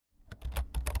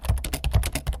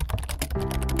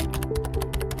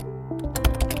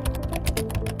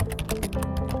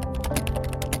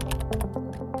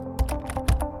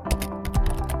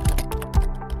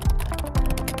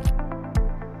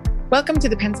Welcome to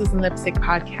the Pencils and Lipstick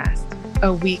Podcast,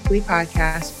 a weekly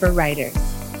podcast for writers.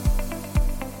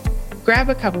 Grab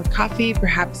a cup of coffee,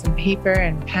 perhaps some paper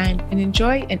and pen, and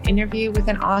enjoy an interview with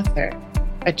an author,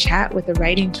 a chat with a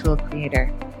writing tool creator,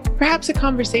 perhaps a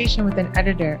conversation with an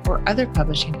editor or other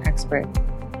publishing expert,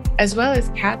 as well as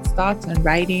Kat's thoughts on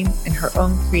writing and her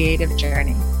own creative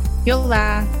journey. You'll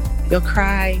laugh, you'll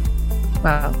cry,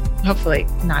 well, hopefully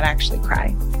not actually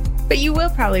cry, but you will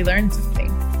probably learn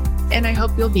something. And I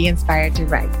hope you'll be inspired to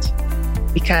write.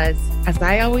 Because, as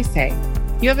I always say,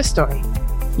 you have a story.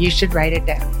 You should write it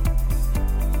down.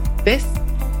 This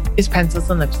is Pencils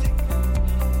and Lipstick.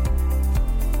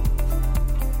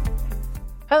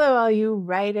 Hello, all you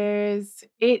writers.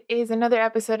 It is another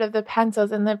episode of the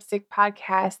Pencils and Lipstick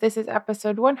Podcast. This is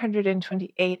episode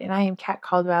 128, and I am Kat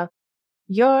Caldwell,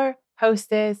 your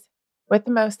hostess with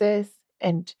the mostest.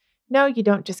 And no, you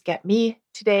don't just get me.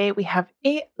 Today, we have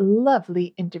a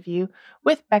lovely interview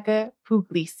with Becca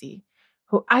Puglisi,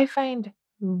 who I find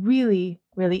really,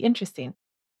 really interesting.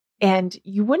 And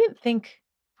you wouldn't think,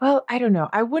 well, I don't know.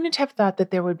 I wouldn't have thought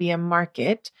that there would be a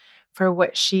market for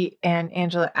what she and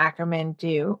Angela Ackerman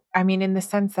do. I mean, in the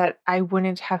sense that I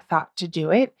wouldn't have thought to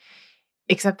do it,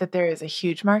 except that there is a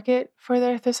huge market for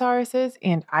their thesauruses,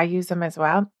 and I use them as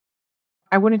well.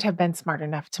 I wouldn't have been smart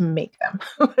enough to make them,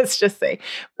 let's just say.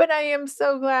 But I am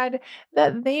so glad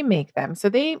that they make them. So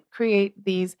they create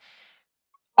these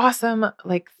awesome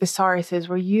thesauruses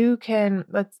where you can,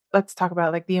 let's talk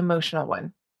about like the emotional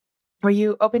one, where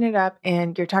you open it up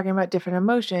and you're talking about different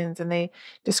emotions and they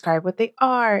describe what they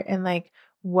are and like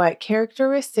what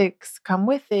characteristics come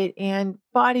with it and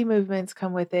body movements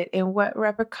come with it and what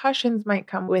repercussions might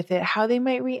come with it, how they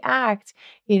might react,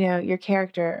 your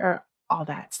character or all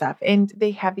that stuff. And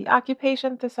they have the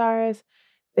occupation thesaurus.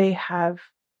 They have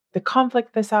the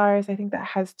conflict thesaurus. I think that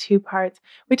has two parts.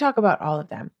 We talk about all of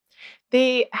them.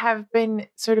 They have been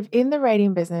sort of in the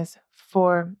writing business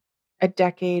for a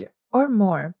decade or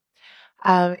more.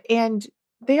 And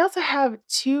they also have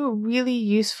two really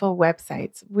useful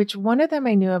websites, which one of them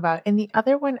I knew about and the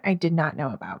other one I did not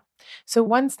know about. So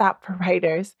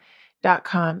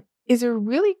onestopforwriters.com is a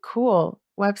really cool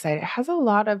website. It has a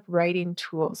lot of writing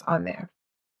tools on there.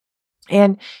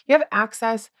 And you have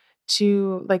access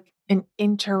to like an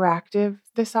interactive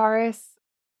thesaurus.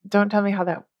 Don't tell me how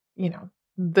that,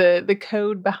 the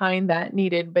code behind that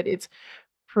needed, but it's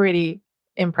pretty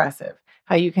impressive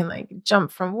how you can like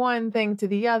jump from one thing to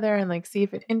the other and like see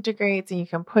if it integrates and you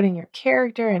can put in your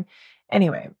character. And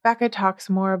anyway, Becca talks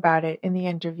more about it in the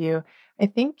interview. I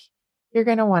think you're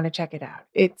going to want to check it out.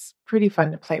 It's pretty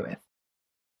fun to play with.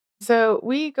 So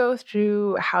we go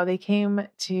through how they came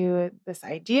to this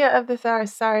idea of the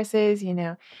thesauruses,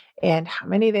 and how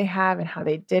many they have and how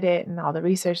they did it and all the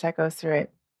research that goes through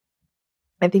it.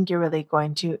 I think you're really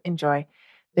going to enjoy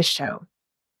the show.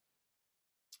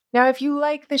 Now, if you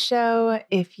like the show,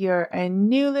 if you're a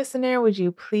new listener, would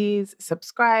you please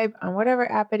subscribe on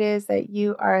whatever app it is that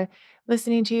you are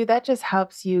listening to? That just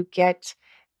helps you get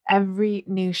every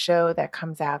new show that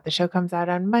comes out. The show comes out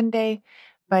on Monday.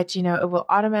 But, it will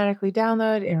automatically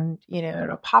download and,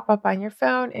 it'll pop up on your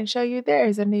phone and show you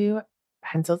there's a new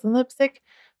Pencils and Lipstick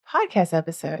podcast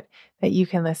episode that you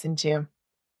can listen to.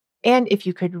 And if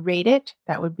you could rate it,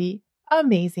 that would be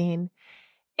amazing.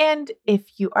 And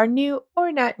if you are new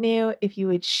or not new, if you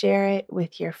would share it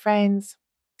with your friends,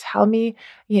 tell me,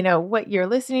 what you're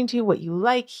listening to, what you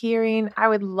like hearing. I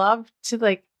would love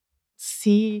to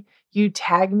see you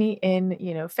tag me in,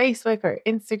 Facebook or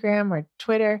Instagram or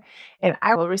Twitter, and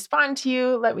I will respond to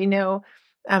you. Let me know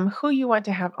who you want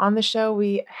to have on the show.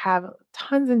 We have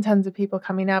tons and tons of people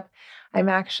coming up. I'm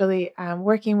actually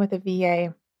working with a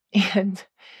VA, and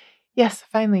yes,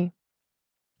 finally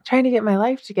trying to get my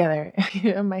life together,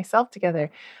 myself together.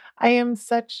 I am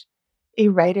such a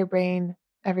writer brain,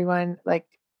 everyone.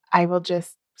 I will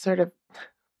just sort of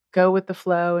go with the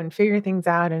flow and figure things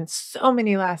out, and so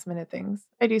many last minute things.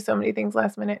 I do so many things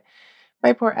last minute.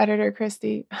 My poor editor,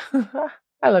 Christy.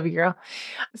 I love you, girl.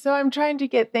 So I'm trying to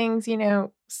get things,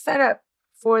 set up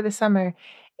for the summer,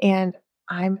 and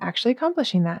I'm actually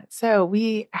accomplishing that. So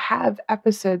we have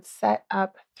episodes set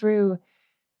up through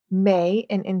May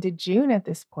and into June at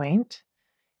this point.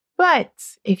 But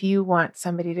if you want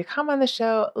somebody to come on the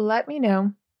show, let me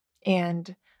know,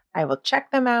 and I will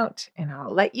check them out, and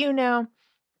I'll let you know.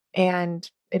 And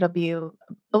it'll be a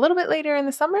little bit later in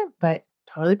the summer, but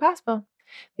totally possible.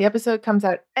 The episode comes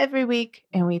out every week,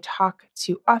 and we talk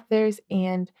to authors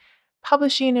and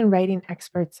publishing and writing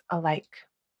experts alike.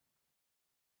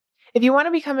 If you want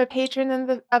to become a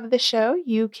patron of the show,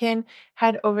 you can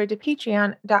head over to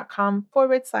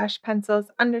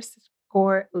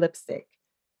patreon.com/pencils_lipstick.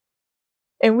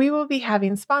 And we will be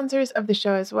having sponsors of the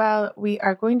show as well. We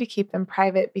are going to keep them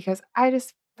private because I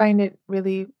just find it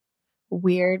really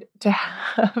weird to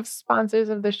have sponsors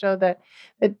of the show that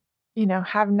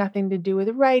have nothing to do with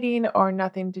writing or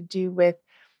nothing to do with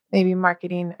maybe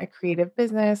marketing a creative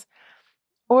business,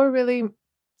 or really,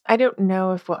 I don't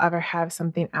know if we'll ever have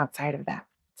something outside of that.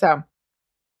 So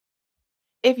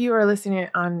if you are listening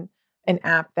on an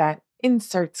app that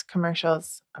inserts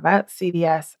commercials about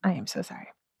CVS, I am so sorry.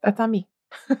 That's on me.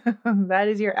 That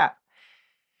is your app.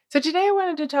 So today I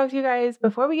wanted to talk to you guys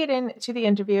before we get into the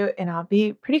interview, and I'll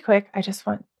be pretty quick. I just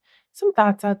want some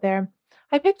thoughts out there.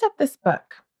 I picked up this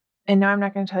book, and no, I'm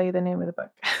not going to tell you the name of the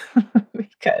book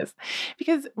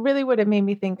because really what it made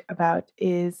me think about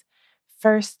is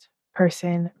first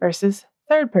person versus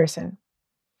third person.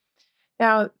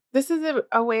 Now, this is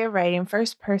a way of writing.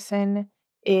 First person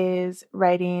is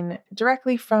writing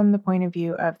directly from the point of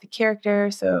view of the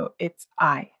character. So it's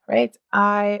I, right?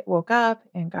 I woke up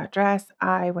and got dressed.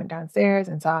 I went downstairs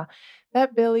and saw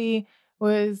that Billy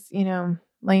was,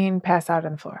 laying passed out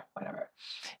on the floor, whatever.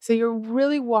 So you're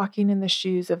really walking in the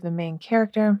shoes of the main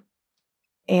character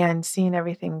and seeing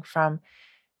everything from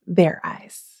their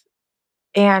eyes.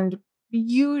 And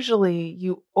usually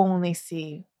you only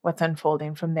see what's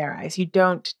unfolding from their eyes. You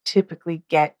don't typically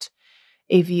get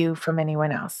a view from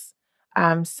anyone else.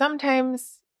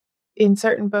 Sometimes in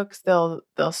certain books, they'll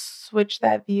switch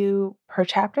that view per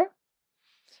chapter.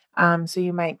 So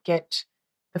you might get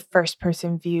the first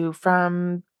person view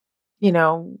from,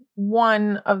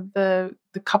 one of the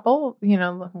couple,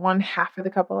 one half of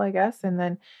the couple, I guess, and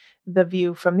then the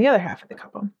view from the other half of the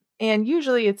couple. And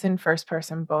usually it's in first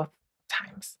person both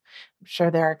times. I'm sure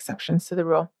there are exceptions to the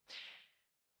rule.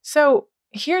 So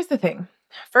here's the thing.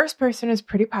 First person is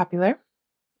pretty popular.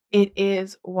 It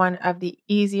is one of the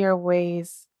easier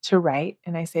ways to write.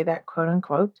 And I say that quote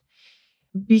unquote,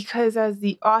 because as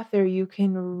the author, you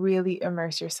can really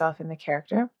immerse yourself in the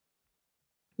character.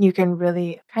 You can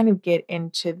really kind of get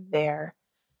into their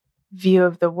view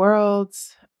of the world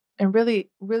and really,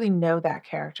 really know that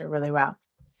character really well.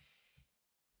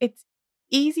 It's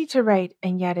easy to write,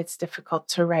 and yet it's difficult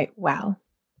to write well.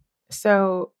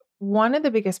 So one of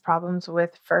the biggest problems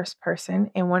with first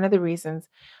person, and one of the reasons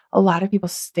a lot of people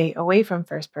stay away from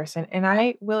first person, and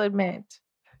I will admit,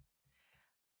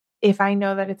 if I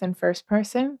know that it's in first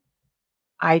person,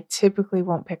 I typically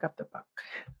won't pick up the book.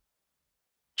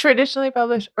 Traditionally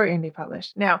published or indie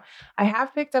published. Now, I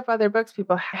have picked up other books.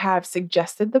 People have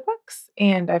suggested the books,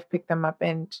 and I've picked them up,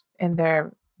 and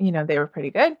they're, they were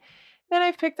pretty good. Then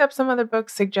I've picked up some other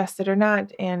books, suggested or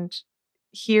not, and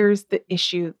here's the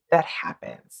issue that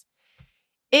happens.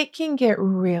 It can get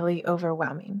really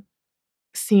overwhelming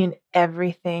seeing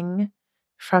everything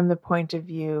from the point of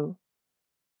view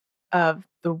of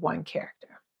the one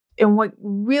character. And what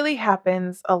really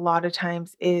happens a lot of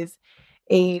times is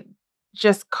a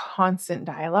just constant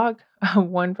dialogue.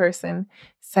 One person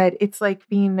said it's like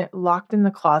being locked in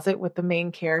the closet with the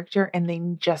main character and they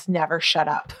just never shut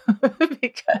up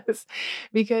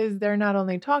because they're not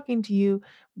only talking to you,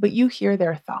 but you hear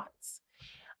their thoughts.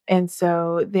 And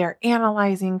so they're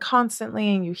analyzing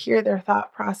constantly and you hear their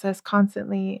thought process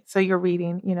constantly. So you're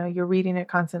reading it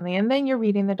constantly. And then you're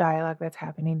reading the dialogue that's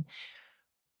happening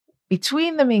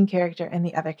between the main character and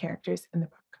the other characters in the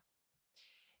book.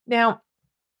 Now,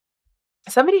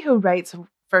 somebody who writes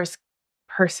first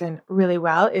person really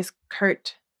well is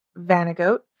Kurt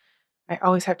Vonnegut. I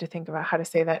always have to think about how to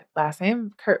say that last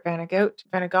name, Kurt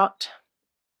Vonnegut.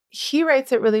 He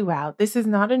writes it really well. This is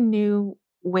not a new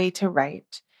way to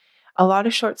write. A lot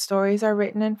of short stories are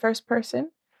written in first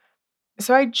person.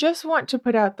 So I just want to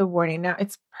put out the warning. Now,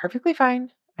 it's perfectly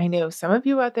fine. I know some of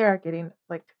you out there are getting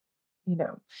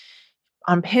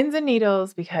on pins and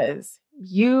needles because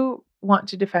you want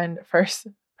to defend first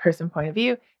person point of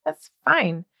view. That's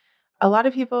fine. A lot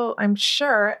of people, I'm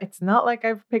sure, it's not like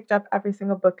I've picked up every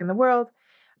single book in the world.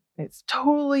 It's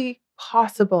totally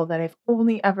possible that I've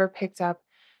only ever picked up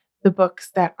the books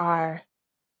that are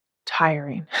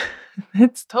tiring.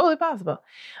 It's totally possible.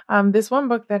 This one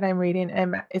book that I'm reading,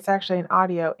 and it's actually an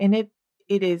audio, and it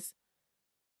is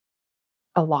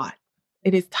a lot.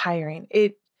 It is tiring.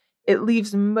 It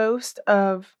leaves most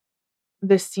of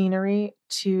the scenery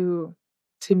to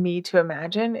me to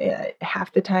imagine.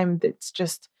 Half the time, it's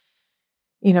just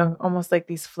almost like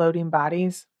these floating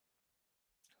bodies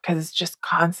because it's just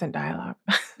constant dialogue,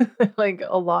 like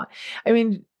a lot. I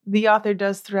mean, the author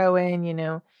does throw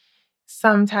in,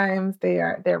 sometimes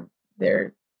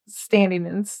they're standing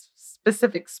in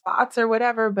specific spots or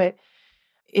whatever, but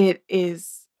it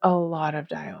is a lot of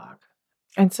dialogue.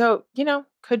 And so,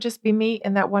 could just be me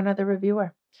and that one other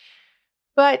reviewer.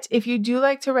 But if you do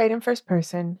like to write in first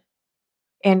person,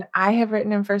 and I have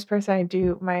written in first person, I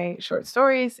do my short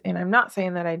stories, and I'm not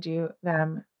saying that I do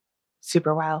them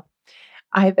super well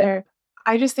either.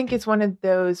 I just think it's one of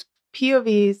those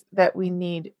POVs that we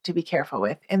need to be careful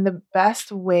with. And the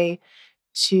best way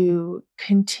to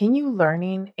continue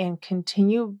learning and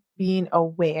continue being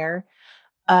aware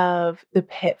of the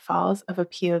pitfalls of a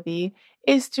POV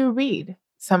is to read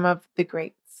some of the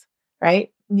greats,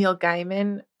 right? Neil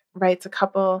Gaiman writes a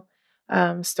couple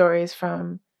stories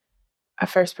from a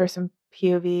first person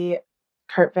POV.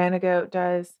 Kurt Vonnegut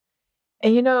does.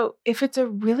 And if it's a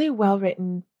really well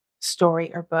written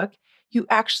story or book, you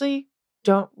actually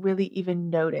don't really even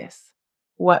notice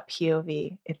what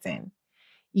POV it's in.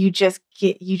 You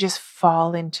just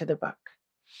fall into the book.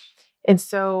 And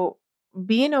so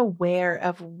being aware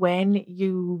of when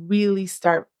you really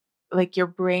start, like your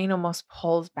brain almost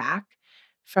pulls back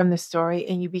from the story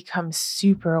and you become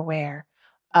super aware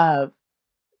of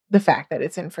the fact that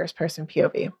it's in first person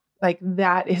POV. Like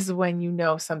that is when you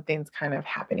know something's kind of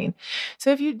happening.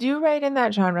 So if you do write in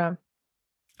that genre,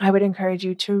 I would encourage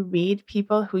you to read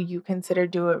people who you consider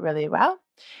do it really well.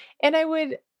 And I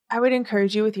would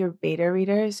encourage you with your beta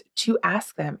readers to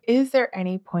ask them, is there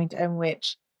any point in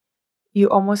which you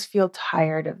almost feel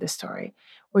tired of the story,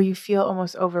 where you feel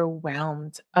almost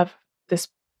overwhelmed of this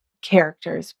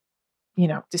character's,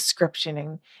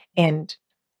 description and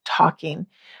talking,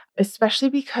 especially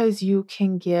because you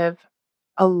can give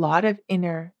a lot of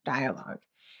inner dialogue.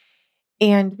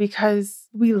 And because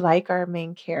we like our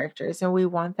main characters and we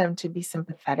want them to be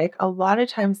sympathetic, a lot of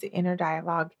times the inner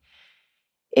dialogue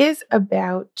is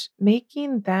about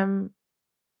making them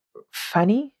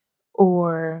funny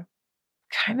or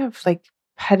kind of like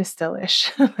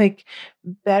pedestalish, like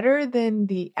better than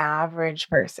the average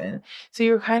person. So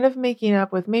you're kind of making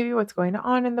up with maybe what's going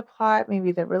on in the plot,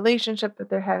 maybe the relationship that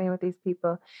they're having with these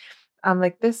people.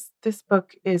 Like this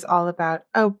book is all about,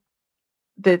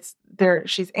 that's there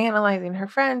she's analyzing her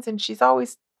friends and she's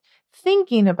always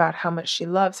thinking about how much she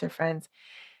loves her friends,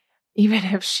 even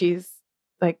if she's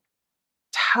like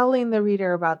telling the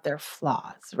reader about their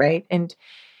flaws, right? And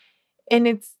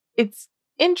it's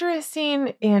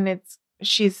interesting, and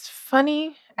she's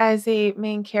funny as a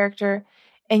main character,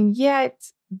 and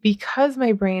yet because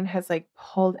my brain has like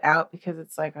pulled out, because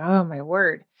it's like, oh my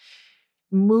word,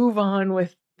 move on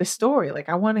with the story. Like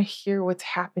I want to hear what's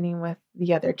happening with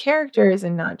the other characters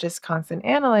and not just constant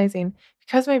analyzing.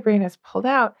 Because my brain has pulled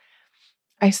out,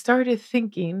 I started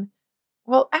thinking,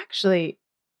 well, actually,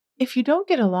 if you don't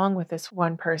get along with this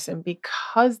one person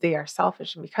because they are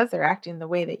selfish and because they're acting the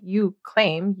way that you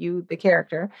claim, you, the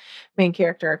character, main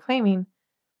character, are claiming,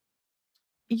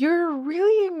 you're a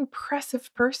really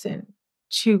impressive person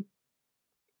to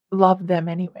love them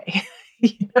anyway.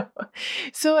 you know?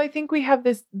 So I think we have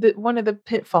one of the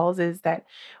pitfalls is that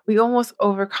we almost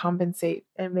overcompensate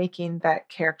in making that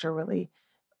character really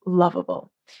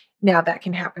lovable. Now that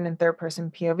can happen in third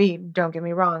person POV. Don't get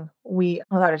me wrong. We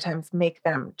a lot of times make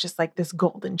them just like this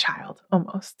golden child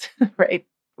almost, right?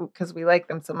 Because we like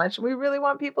them so much. We really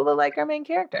want people to like our main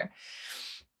character.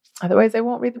 Otherwise, they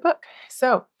won't read the book.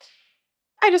 So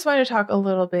I just wanted to talk a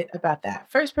little bit about that.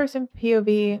 First person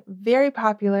POV, very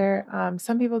popular.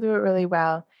 Some people do it really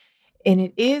well. And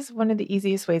it is one of the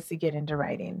easiest ways to get into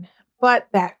writing. But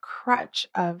that crutch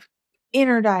of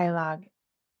inner dialogue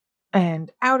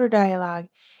and outer dialogue,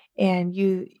 and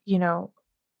you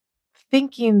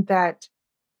thinking that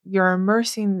you're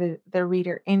immersing the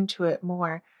reader into it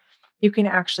more, you can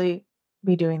actually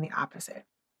be doing the opposite.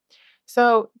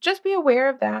 So just be aware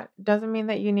of that. Doesn't mean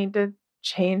that you need to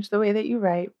change the way that you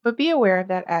write, but be aware of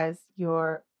that as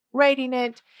you're writing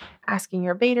it, asking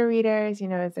your beta readers,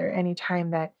 is there any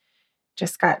time that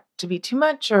just got to be too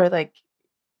much, or like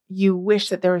you wish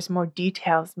that there was more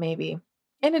details maybe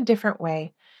in a different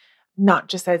way, not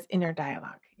just as inner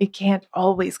dialogue. It can't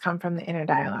always come from the inner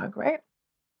dialogue, right?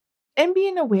 And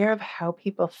being aware of how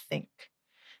people think.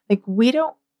 Like we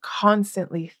don't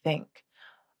constantly think,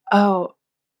 oh,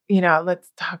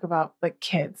 let's talk about like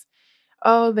kids.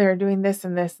 Oh, they're doing this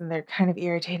and they're kind of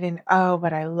irritating. Oh,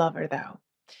 but I love her though.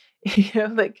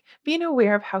 Like being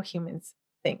aware of how humans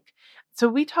think. So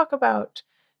we talk about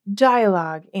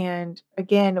dialogue. And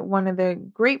again, one of the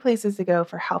great places to go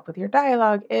for help with your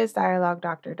dialogue is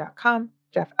dialoguedoctor.com.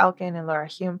 Jeff Elkin and Laura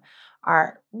Hume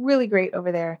are really great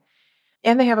over there.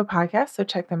 And they have a podcast, so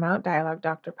check them out, Dialogue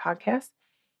Doctor Podcast.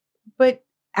 But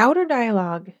outer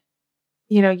dialogue,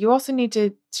 you also need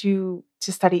to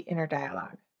study inner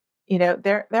dialogue.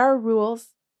 There are rules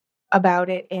about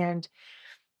it, and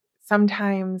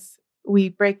sometimes we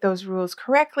break those rules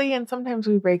correctly, and sometimes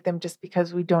we break them just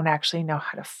because we don't actually know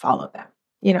how to follow them.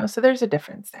 So there's a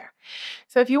difference there.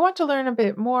 So if you want to learn a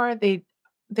bit more, they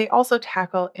also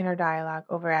tackle inner dialogue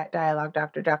over at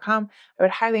dialoguedoctor.com. I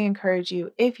would highly encourage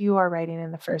you, if you are writing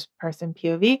in the first person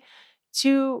POV,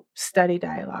 to study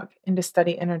dialogue and to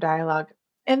study inner dialogue,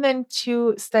 and then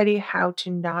to study how to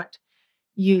not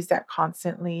use that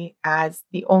constantly as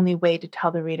the only way to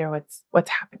tell the reader what's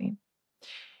happening.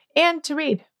 And to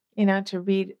read, to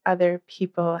read other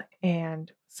people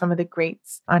and some of the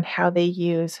greats on how they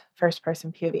use first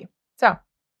person POV. So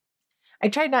I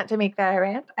tried not to make that a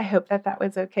rant. I hope that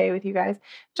was okay with you guys.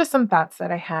 Just some thoughts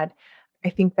that I had. I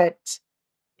think that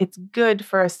it's good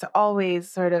for us to always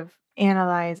sort of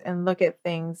analyze and look at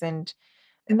things, and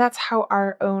that's how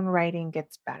our own writing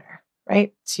gets better,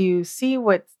 right? To see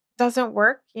what doesn't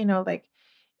work,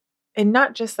 and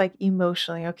not just like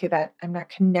emotionally, okay, that I'm not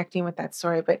connecting with that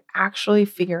story, but actually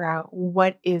figure out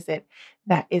what is it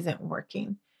that isn't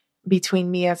working between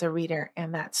me as a reader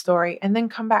and that story. And then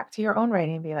come back to your own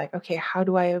writing and be like, okay, how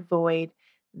do I avoid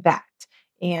that?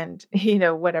 And,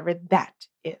 whatever that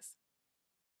is.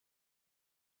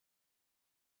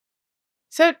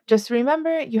 So just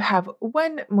remember, you have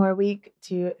one more week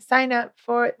to sign up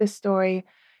for the Story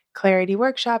Clarity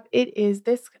Workshop. It is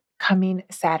this coming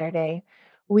Saturday.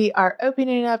 We are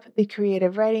opening up the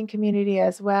creative writing community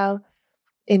as well.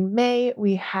 In May,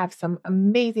 we have some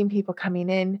amazing people coming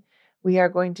in. We are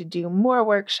going to do more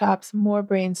workshops, more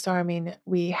brainstorming.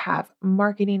 We have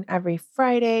marketing every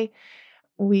Friday.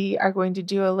 We are going to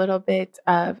do a little bit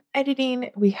of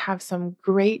editing. We have some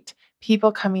great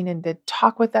people coming in to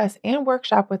talk with us and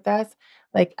workshop with us,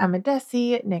 like Emma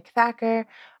Desi, Nick Thacker,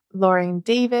 Lauren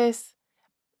Davis.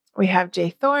 We have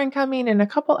Jay Thorne coming and a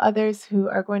couple others who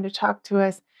are going to talk to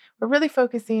us. We're really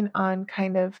focusing on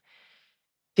kind of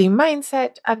the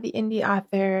mindset of the indie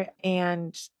author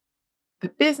and the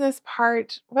business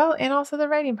part, well, and also the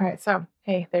writing part. So,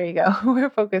 hey, there you go. We're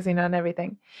focusing on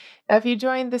everything. Now, if you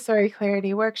join the Story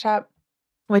Clarity Workshop,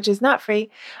 which is not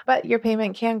free, but your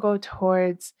payment can go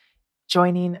towards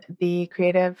joining the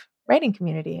creative writing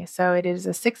community. So it is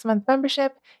a 6-month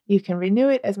membership. You can renew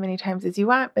it as many times as you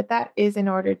want, but that is in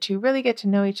order to really get to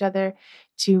know each other,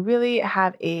 to really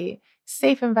have a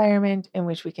safe environment in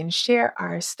which we can share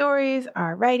our stories,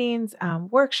 our writings,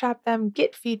 workshop them,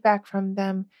 get feedback from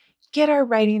them, get our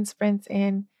writing sprints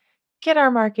in, get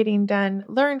our marketing done,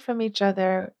 learn from each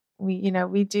other.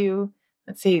 We do,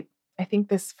 let's see, I think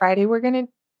this Friday we're going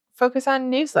to focus on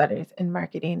newsletters and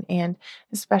marketing, and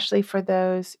especially for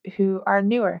those who are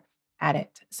newer at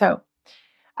it. So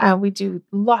we do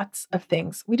lots of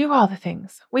things. We do all the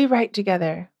things. We write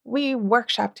together. We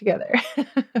workshop together.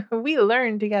 We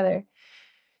learn together.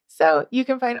 So you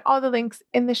can find all the links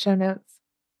in the show notes.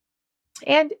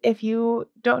 And if you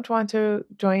don't want to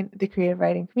join the creative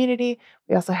writing community,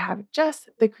 we also have just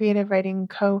the Creative Writing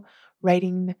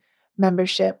Co-writing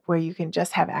membership, where you can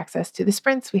just have access to the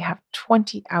sprints. We have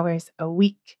 20 hours a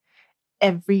week,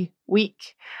 every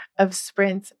week of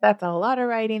sprints. That's a lot of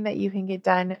writing that you can get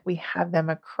done. We have them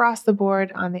across the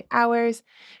board on the hours.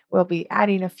 We'll be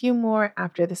adding a few more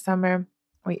after the summer.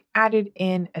 We added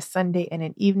in a Sunday and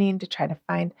an evening to try to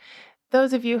find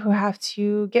those of you who have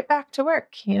to get back to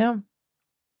work,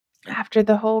 after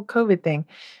the whole COVID thing.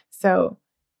 So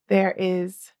there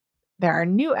are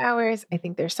new hours. I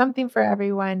think there's something for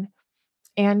everyone.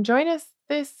 And join us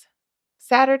this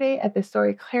Saturday at the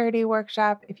Story Clarity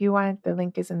Workshop if you want. The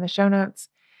link is in the show notes.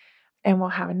 And we'll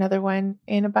have another one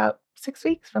in about 6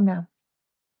 weeks from now.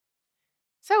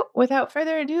 So without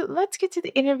further ado, let's get to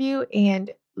the interview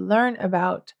and learn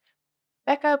about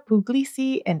Becca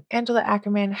Puglisi and Angela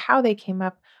Ackerman, how they came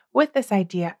up with this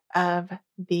idea of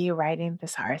the Writing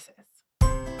Thesauruses.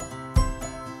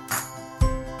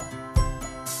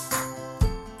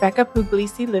 Becca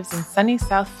Puglisi lives in sunny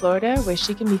South Florida, where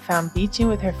she can be found beaching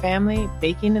with her family,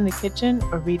 baking in the kitchen,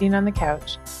 or reading on the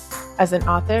couch. As an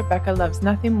author, Becca loves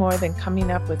nothing more than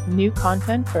coming up with new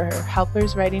content for her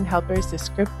Helpers Writing Helpers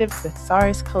Descriptive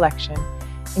Thesaurus collection,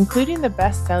 including the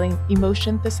best-selling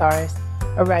Emotion Thesaurus,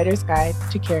 a writer's guide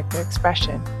to character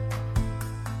expression.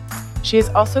 She is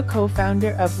also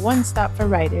co-founder of One Stop for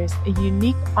Writers, a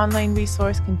unique online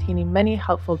resource containing many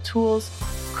helpful tools,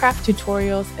 craft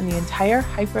tutorials, and the entire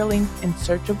hyperlinked and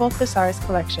searchable thesaurus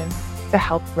collection to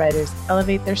help writers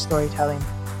elevate their storytelling.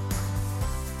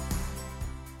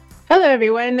 Hello,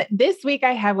 everyone. This week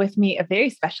I have with me a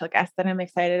very special guest that I'm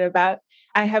excited about.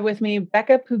 I have with me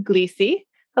Becca Puglisi.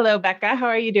 Hello, Becca. How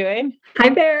are you doing? Hi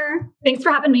there. Thanks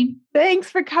for having me. Thanks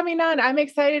for coming on. I'm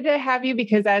excited to have you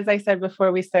because, as I said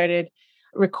before we started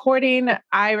recording,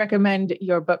 I recommend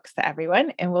your books to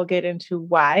everyone, and we'll get into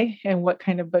why and what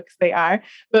kind of books they are.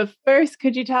 But first,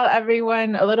 could you tell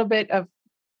everyone a little bit of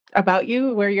about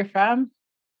you, where you're from?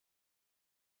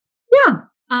 Yeah.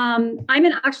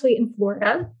 Actually in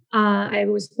Florida. I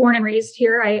was born and raised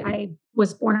here. I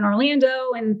was born in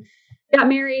Orlando and got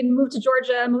married, moved to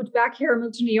Georgia, moved back here,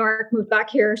 moved to New York, moved back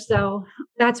here. So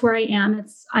that's where I am.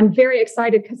 I'm very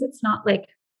excited because it's not like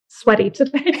sweaty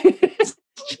today. It's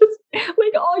just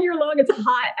like all year long, it's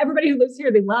hot. Everybody who lives here,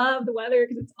 they love the weather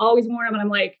because it's always warm. And I'm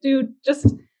like, dude, just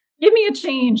give me a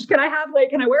change. Can I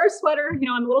wear a sweater?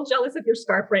 I'm a little jealous of your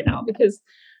scarf right now because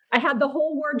I had the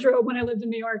whole wardrobe when I lived in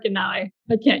New York and now I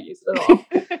can't use it at all.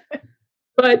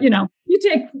 But you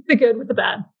take the good with the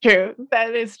bad. True.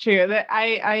 That is true. That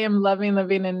I am loving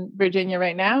living in Virginia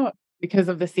right now because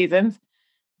of the seasons,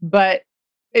 but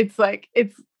it's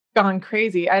gone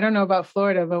crazy. I don't know about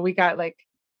Florida, but we got like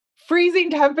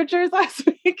freezing temperatures last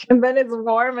week and then it's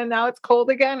warm and now it's cold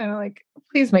again. And I'm like,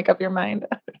 please make up your mind.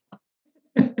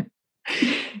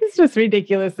 It's just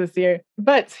ridiculous this year,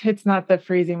 but it's not the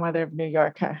freezing weather of New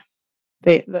York. Huh?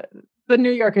 The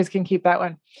New Yorkers can keep that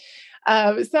one.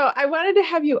 So I wanted to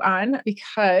have you on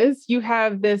because you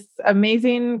have this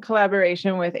amazing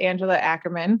collaboration with Angela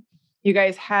Ackerman. You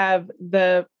guys have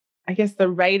the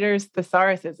Writers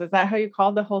Thesauruses. Is that how you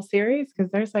call the whole series?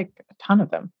 Because there's like a ton of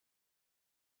them.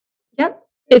 Yep.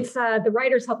 It's the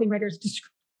Writers Helping Writers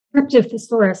Descriptive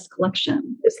Thesaurus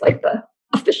Collection is like the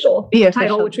official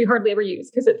title, which we hardly ever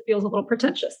use because it feels a little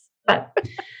pretentious. But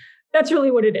that's really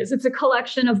what it is. It's a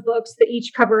collection of books that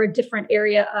each cover a different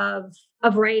area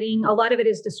of writing. A lot of it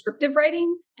is descriptive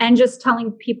writing and just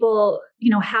telling people,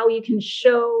 how you can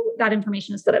show that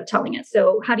information instead of telling it.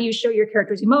 So how do you show your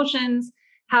characters' emotions?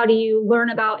 How do you learn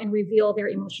about and reveal their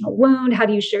emotional wound? How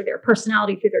do you show their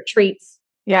personality through their traits?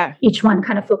 Yeah. Each one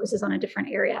kind of focuses on a different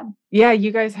area. Yeah,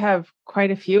 you guys have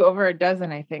quite a few, over a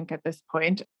dozen, I think, at this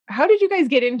point. How did you guys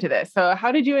get into this? So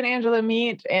how did you and Angela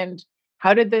meet and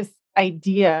how did this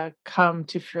idea come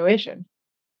to fruition?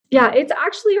 Yeah, it's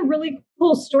actually a really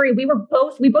cool story. We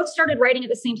both started writing at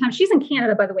the same time. She's in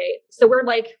Canada, by the way. So we're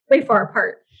like way far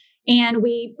apart. And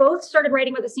we both started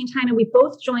writing at the same time. And we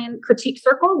both joined Critique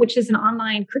Circle, which is an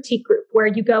online critique group where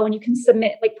you go and you can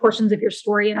submit like portions of your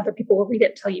story and other people will read it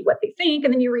and tell you what they think.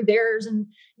 And then you read theirs and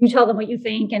you tell them what you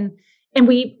think. And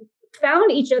we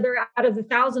found each other out of the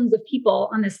thousands of people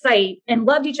on this site and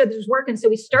loved each other's work. And so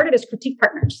we started as critique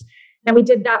partners. And we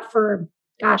did that for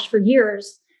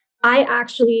years. I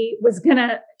actually was going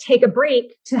to take a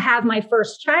break to have my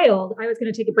first child. I was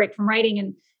going to take a break from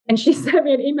writing. And she sent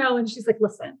me an email and she's like,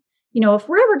 listen, if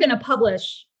we're ever going to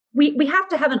publish, we have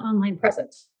to have an online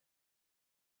presence.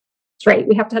 That's right.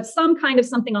 We have to have some kind of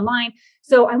something online.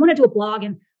 So I want to do a blog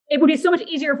and it would be so much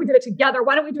easier if we did it together.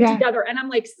 Why don't we do it together? And I'm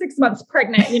like 6 months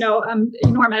pregnant, I'm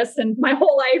enormous and my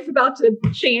whole life about to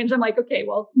change. I'm like, okay,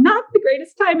 well, not the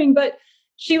greatest timing, but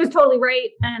she was totally right.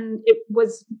 And it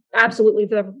was absolutely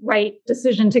the right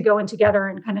decision to go in together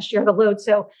and kind of share the load.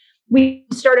 So we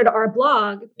started our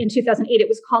blog in 2008. It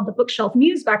was called the Bookshelf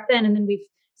Muse back then. And then we've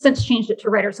since changed it to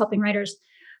Writers Helping Writers.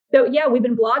 So yeah, we've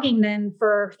been blogging then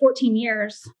for 14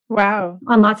 years. Wow.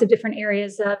 On lots of different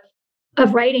areas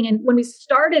of writing. And when we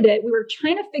started it, we were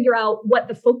trying to figure out what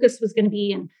the focus was going to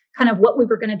be and kind of what we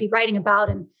were going to be writing about.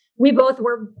 And we both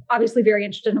were obviously very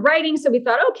interested in writing. So we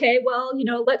thought, okay, well,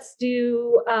 let's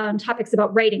do topics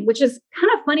about writing, which is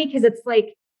kind of funny because it's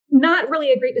like not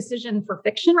really a great decision for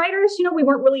fiction writers. We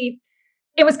weren't really,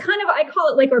 it was kind of, I call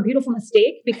it like our beautiful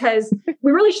mistake because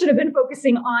we really should have been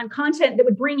focusing on content that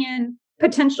would bring in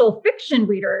potential fiction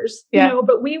readers,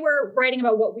 but we were writing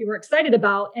about what we were excited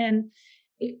about. And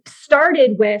it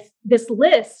started with this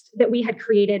list that we had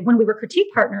created when we were critique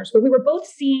partners, where we were both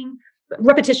seeing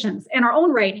repetitions in our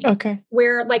own writing,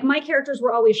 where like my characters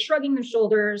were always shrugging their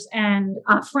shoulders and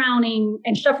frowning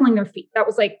and shuffling their feet. That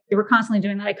was like, they were constantly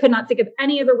doing that. I could not think of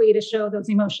any other way to show those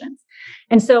emotions.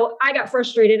 And so I got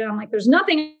frustrated and I'm like, there's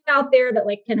nothing out there that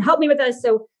like can help me with this.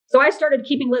 So I started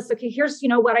keeping lists. Okay, here's,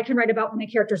 what I can write about when my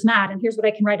character's mad. And here's what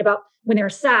I can write about when they're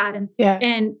sad.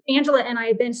 And Angela and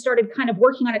I then started kind of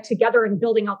working on it together and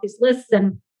building out these lists.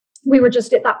 And we were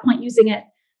just at that point using it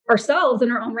ourselves in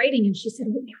our own writing. And she said,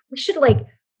 we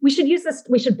should use this.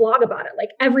 We should blog about it.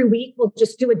 Like every week we'll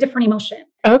just do a different emotion.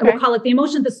 And we'll call it the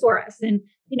Emotion Thesaurus. And,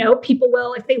 people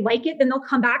will, if they like it, then they'll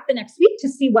come back the next week to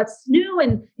see what's new.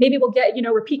 And maybe we'll get,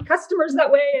 repeat customers that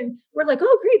way. And we're like,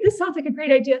 oh, great. This sounds like a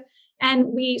great idea. And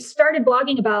we started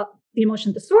blogging about the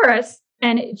Emotion Thesaurus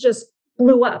and it just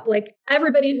blew up. Like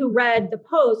everybody who read the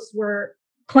posts were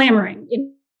clamoring.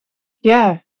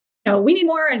 Yeah. We need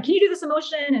more. And can you do this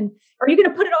emotion? And are you going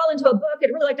to put it all into a book? I'd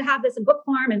really like to have this in book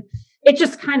form. And it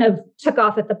just kind of took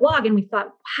off at the blog. And we thought,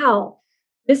 wow,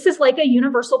 this is like a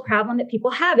universal problem that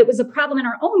people have. It was a problem in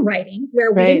our own writing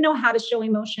where we didn't know how to show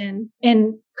emotion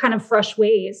in kind of fresh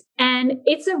ways. And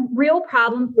it's a real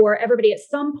problem for everybody. At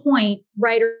some point,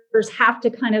 writers have to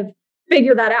kind of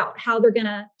figure that out, how they're going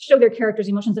to show their characters'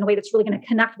 emotions in a way that's really going to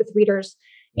connect with readers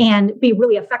and be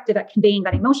really effective at conveying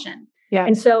that emotion. Yeah.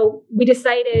 And so we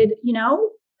decided,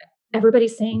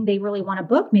 everybody's saying they really want a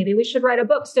book. Maybe we should write a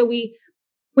book. So we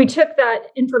took that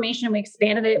information, we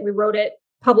expanded it, we wrote it,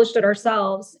 published it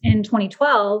ourselves in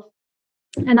 2012.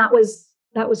 And that was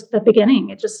the beginning.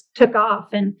 It just took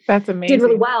off and that's amazing. Did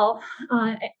really well.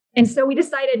 And so we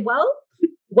decided, well,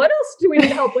 what else do we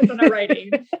need help with in our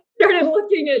writing? Started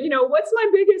looking at, what's my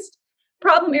biggest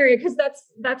problem area? Because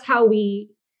that's how we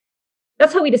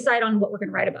decide on what we're going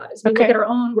to write about. Is we look at our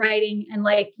own writing and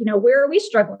where are we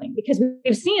struggling? Because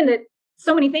we've seen that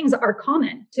so many things are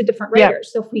common to different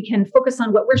writers. So if we can focus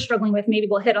on what we're struggling with, maybe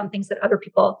we'll hit on things that other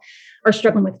people are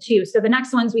struggling with too. So the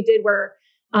next ones we did were,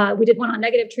 we did one on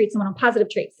negative traits and one on positive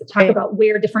traits to talk about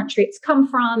where different traits come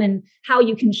from and how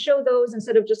you can show those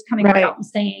instead of just coming right out and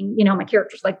saying, my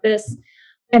character's like this.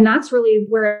 And that's really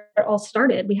where it all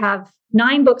started. We have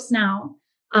 9 books now.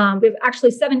 We have actually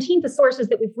 17 thesauruses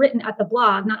that we've written at the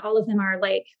blog. Not all of them are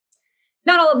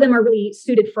really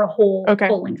suited for a whole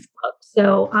full-length book.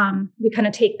 So we kind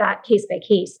of take that case by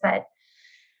case, but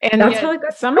that's how it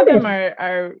got some started. of them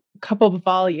are a couple of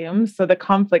volumes. So the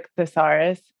Conflict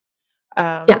Thesaurus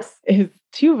is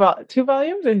 2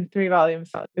 volumes or 3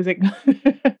 volumes. Is it?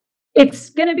 It's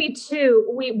going to be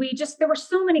 2. There were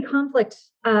so many conflict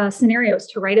scenarios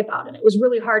to write about, and it was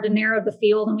really hard to narrow the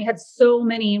field. And we had so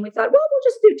many, and we thought, well, we'll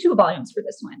just do 2 volumes for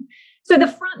this one. So the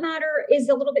front matter is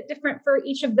a little bit different for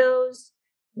each of those.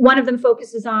 One of them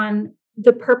focuses on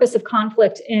the purpose of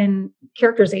conflict in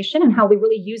characterization and how we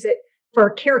really use it for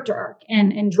character arc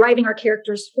and driving our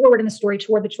characters forward in the story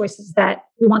toward the choices that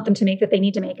we want them to make, that they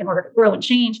need to make in order to grow and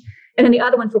change. And then the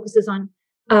other one focuses on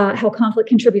how conflict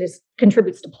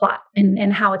contributes to plot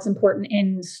and how it's important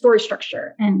in story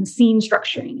structure and scene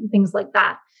structuring and things like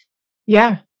that.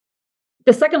 Yeah.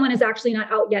 The second one is actually not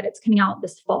out yet. It's coming out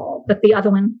this fall, but the other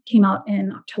one came out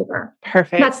in October.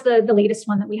 Perfect. That's the latest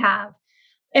one that we have.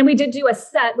 And we did do a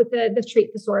set with the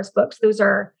Trait Thesaurus books.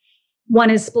 One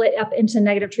is split up into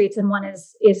negative traits and one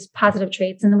is positive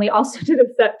traits. And then we also did a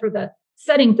set for the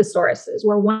setting thesauruses,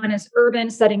 where one is urban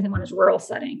settings and one is rural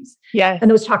settings. Yes.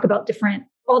 And those talk about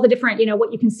all the different,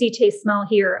 what you can see, taste, smell,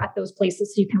 hear at those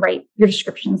places. So you can write your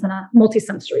descriptions in a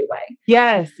multisensory way.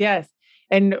 Yes. Yes.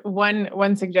 And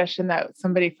one suggestion that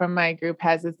somebody from my group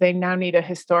has is they now need a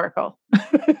historical.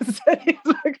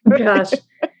 Oh, gosh.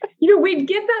 We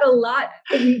get that a lot.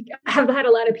 We have had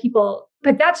a lot of people,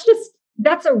 but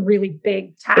that's a really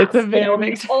big task. It's a very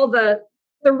big task. All the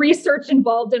research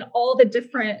involved in all the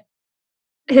different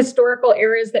historical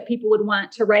eras that people would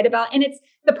want to write about. And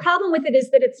the problem with it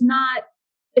is that it's not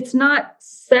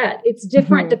set. It's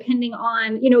different depending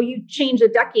on, you change a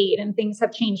decade and things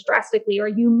have changed drastically, or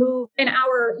you move an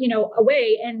hour,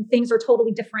 away and things are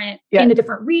totally different in the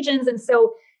different regions. And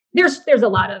so there's a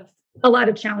lot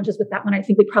of challenges with that one. I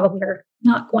think we probably are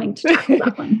not going to tackle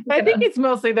that one. I think it's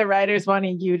mostly the writers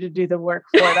wanting you to do the work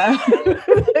for them.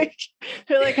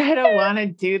 They're like, I don't want to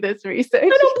do this research. I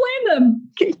don't blame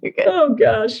them. Oh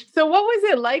gosh. So what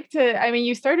was it like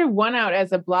you started one out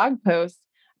as a blog post,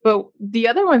 but the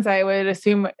other ones I would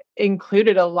assume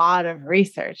included a lot of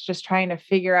research, just trying to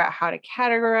figure out how to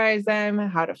categorize them,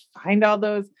 how to find all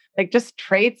those, just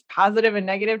traits, positive and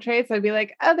negative traits. I'd be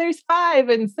like, oh, there's 5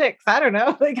 and 6. I don't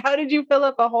know. How did you fill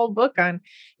up a whole book on?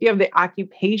 You have the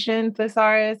occupation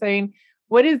thesaurus.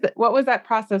 What was that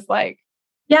process like?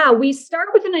 Yeah, we start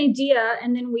with an idea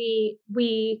and then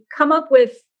we come up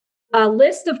with a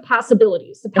list of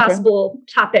possibilities, the possible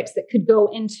topics that could go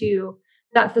into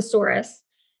that thesaurus.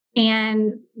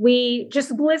 And we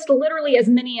just list literally as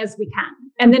many as we can.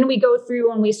 And then we go through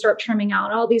and we start trimming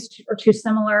out, all these are too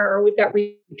similar, or we've got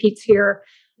repeats here.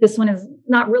 This one is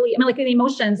not really, like the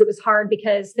emotions, it was hard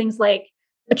because things like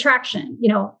attraction,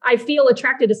 I feel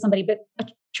attracted to somebody, but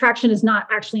attraction is not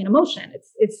actually an emotion.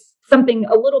 It's something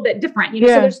a little bit different, So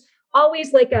there's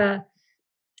always like a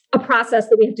process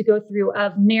that we have to go through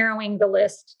of narrowing the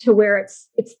list to where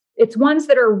it's ones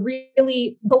that are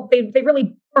really, they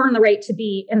really earn the right to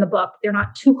be in the book. They're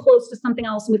not too close to something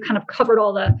else. We've kind of covered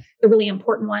all the really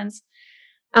important ones.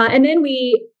 And then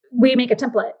we make a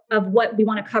template of what we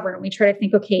want to cover. And we try to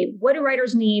think, okay, what do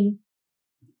writers need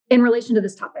in relation to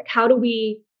this topic? What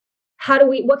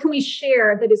can we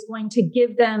share that is going to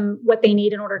give them what they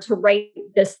need in order to write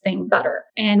this thing better?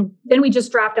 And then we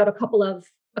just draft out a couple of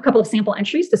a couple of sample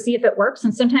entries to see if it works.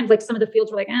 And sometimes like some of the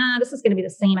fields were like, this is going to be the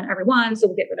same in everyone. So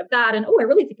we'll get rid of that. And, I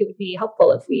really think it would be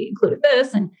helpful if we included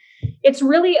this. And it's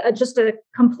really just a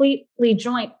completely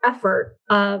joint effort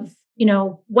of,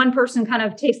 one person kind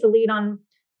of takes the lead on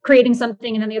creating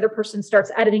something and then the other person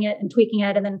starts editing it and tweaking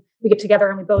it. And then we get together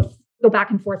and we both go back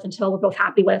and forth until we're both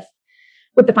happy with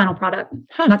the final product.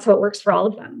 And that's how it works for all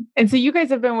of them. And so you guys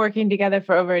have been working together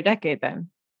for over a decade then?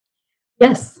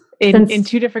 Yes. In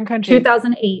 2 different countries.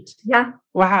 2008. Yeah.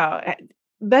 Wow.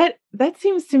 That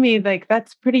seems to me like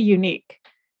that's pretty unique,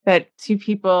 that 2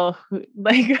 people who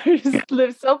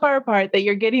live so far apart that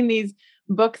you're getting these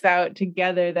books out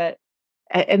together, that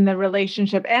and the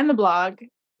relationship and the blog,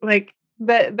 like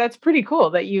that's pretty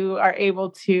cool that you are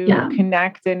able to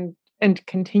connect and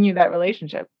continue that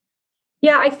relationship.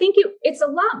 Yeah, I think it's a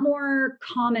lot more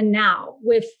common now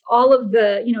with all of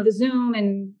the, the Zoom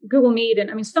and Google Meet.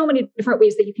 And so many different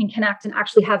ways that you can connect and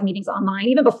actually have meetings online.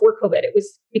 Even before COVID, it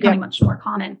was becoming much more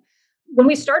common. When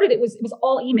we started, it was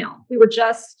all email. We were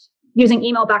just using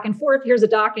email back and forth. Here's a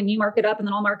doc and you mark it up and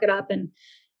then I'll mark it up. And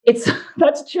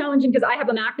that's challenging because I have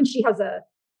a Mac and she has a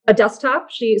desktop.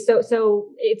 So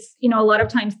it's, a lot of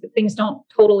times that things don't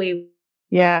totally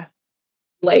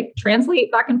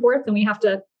translate back and forth, and we have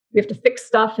to fix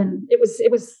stuff. And it was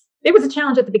a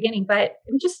challenge at the beginning, but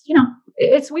it was just,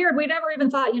 it's weird. We never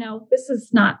even thought, this is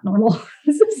not normal.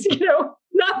 This is,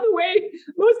 not the way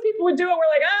most people would do it. We're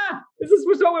like, this is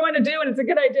what we want to do. And it's a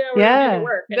good idea. We're going to make it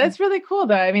work. And that's really cool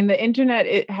though. I mean, the internet,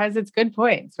 it has its good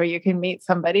points where you can meet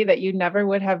somebody that you never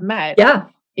would have met. Yeah.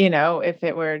 If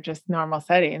it were just normal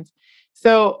settings.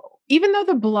 So even though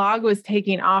the blog was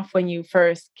taking off when you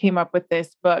first came up with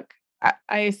this book,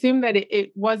 I assume that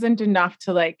it wasn't enough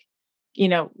to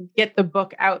get the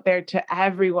book out there to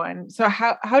everyone. So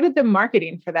how did the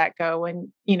marketing for that go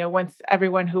when, once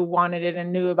everyone who wanted it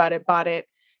and knew about it bought it?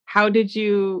 How did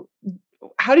you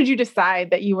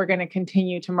decide that you were going to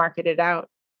continue to market it out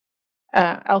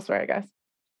elsewhere, I guess?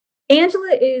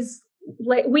 Angela is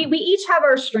like, we each have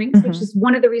our strengths, which is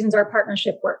one of the reasons our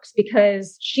partnership works,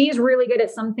 because she's really good at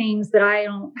some things that I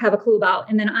don't have a clue about.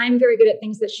 And then I'm very good at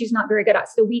things that she's not very good at.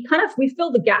 So we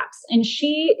fill the gaps, and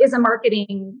she is a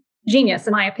marketing genius,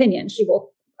 in my opinion. She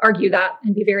will argue that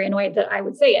and be very annoyed that I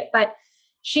would say it, but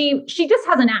she just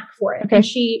has a knack for it. Okay. And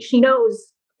she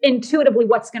knows intuitively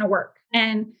what's going to work.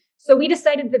 And so we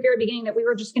decided at the very beginning that we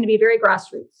were just going to be very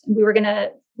grassroots, and we were going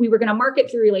to market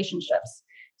through relationships.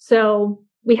 So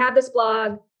we have this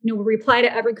blog, we reply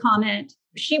to every comment.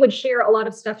 She would share a lot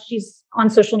of stuff. She's on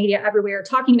social media everywhere,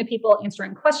 talking to people,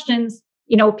 answering questions.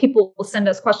 People will send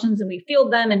us questions and we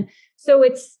field them. And so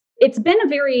it's been a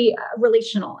very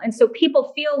relational. And so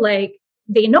people feel like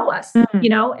they know us,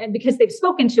 and because they've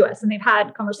spoken to us and they've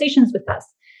had conversations with us.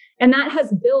 And that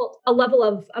has built a level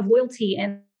of loyalty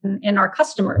in our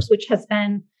customers, which has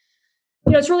been,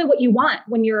 it's really what you want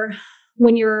when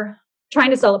you're trying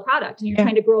to sell a product and you're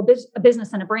trying to grow a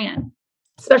business and a brand,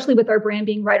 especially with our brand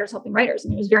being Writers Helping Writers.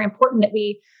 It was very important that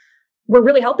we were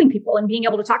really helping people and being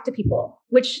able to talk to people,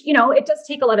 which, it does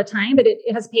take a lot of time, but it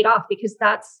has paid off, because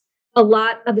that's a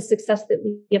lot of the success that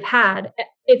we have had.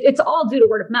 It's all due to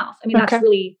word of mouth. That's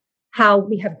really how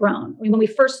we have grown. When we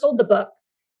first sold the book,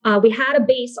 we had a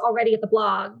base already at the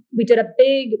blog. We did a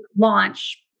big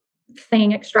launch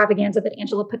thing, extravaganza that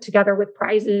Angela put together with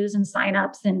prizes and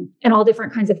signups and all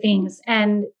different kinds of things.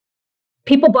 And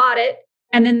people bought it,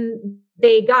 and then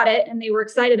they got it and they were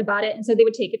excited about it. And so they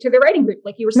would take it to their writing group,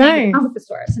 like you were saying, at the comic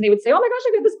thesaurus, and they would say, "Oh my gosh,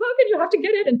 I got this book and you have to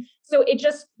get it." And so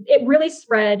it really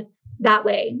spread that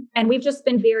way. And we've just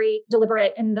been very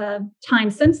deliberate in the time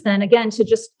since then, again, to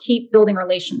just keep building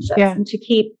relationships and to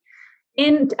keep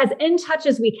as in touch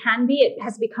as we can be. It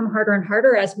has become harder and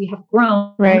harder as we have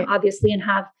grown, obviously, and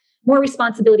have more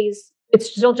responsibilities.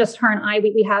 It's still just her and I.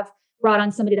 We have brought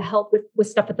on somebody to help with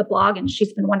stuff at the blog, and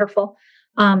she's been wonderful.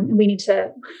 We need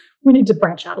to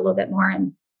branch out a little bit more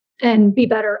and be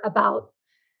better about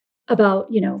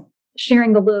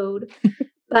sharing the load.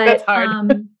 But that's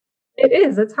hard.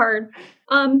 It's hard.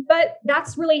 But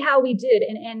that's really how we did.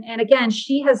 And again,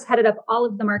 she has headed up all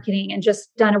of the marketing and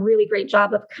just done a really great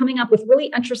job of coming up with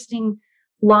really interesting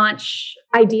launch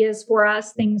ideas for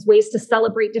us, ways to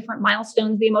celebrate different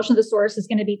milestones. The Emotion Thesaurus is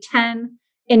going to be 10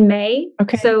 in May.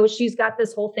 Okay. So she's got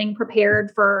this whole thing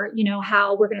prepared for,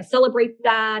 how we're going to celebrate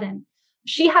that. And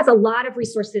she has a lot of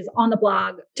resources on the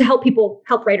blog to help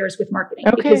writers with marketing,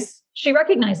 because she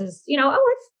recognizes,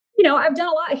 I've done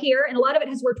a lot here and a lot of it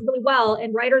has worked really well,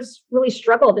 and writers really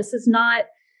struggle. It's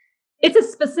a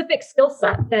specific skill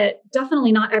set that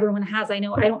definitely not everyone has. I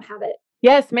know I don't have it.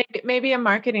 Yes, maybe a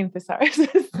marketing thesaurus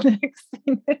is next.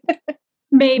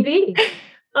 Maybe.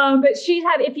 But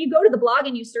if you go to the blog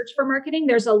and you search for marketing,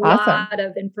 there's a Awesome. lot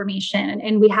of information.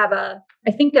 And we have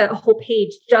I think a whole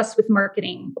page just with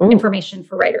marketing Ooh. information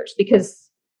for writers, because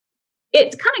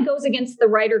it kind of goes against the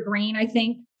writer grain, I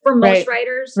think, for most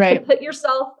writers to put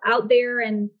yourself out there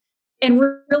and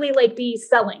really like be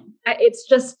selling. It's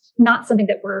just not something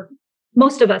that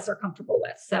most of us are comfortable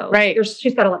with. So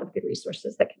she's got a lot of good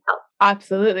resources that can help.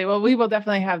 Absolutely. Well, we will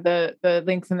definitely have the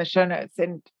links in the show notes.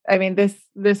 And I mean, this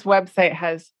website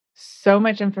has so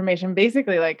much information,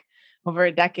 basically like over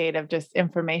a decade of just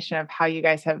information of how you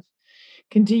guys have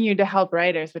continued to help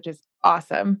writers, which is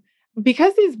awesome.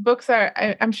 Because these books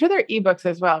I'm sure they're ebooks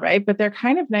as well, right? But they're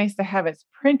kind of nice to have as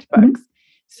print books.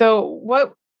 So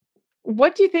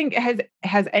what do you think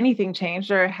has anything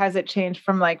changed, or has it changed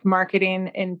from like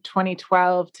marketing in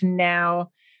 2012 to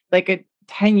now, like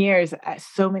 10 years?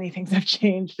 So many things have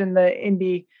changed in the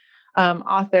indie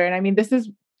author. And I mean, this is,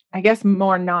 I guess,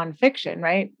 more nonfiction,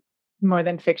 right? More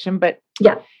than fiction, but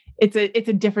yeah, it's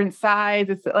a different size.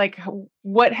 It's like,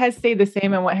 what has stayed the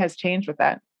same and what has changed with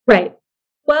that? Right.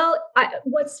 Well,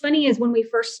 what's funny is when we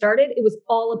first started, it was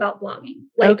all about blogging.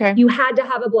 Like you had to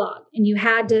have a blog and you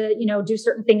had to, do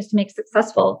certain things to make it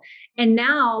successful. And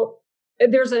now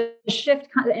there's a shift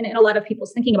in a lot of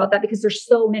people's thinking about that, because there's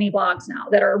so many blogs now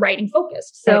that are writing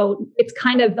focused. So it's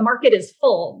kind of, the market is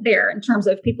full there in terms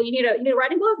of people, you need a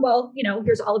writing blog. Well,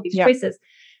 here's all of these choices.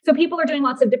 So people are doing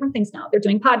lots of different things now. They're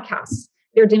doing podcasts,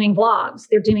 they're doing vlogs,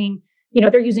 they're doing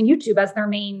they're using YouTube as their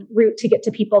main route to get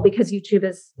to people, because YouTube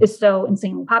is so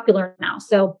insanely popular now.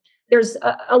 So there's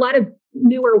a lot of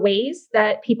newer ways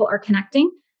that people are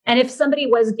connecting. And if somebody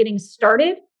was getting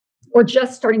started or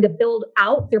just starting to build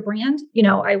out their brand,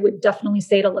 I would definitely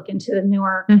say to look into the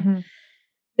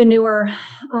newer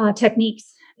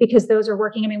techniques, because those are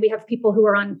working. I mean, we have people who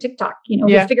are on TikTok,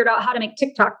 who figured out how to make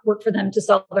TikTok work for them to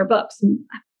sell their books. And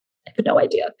I have no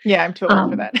idea. Yeah, I'm too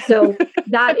old for that. So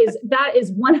that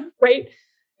is one, right?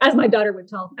 As my daughter would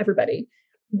tell everybody,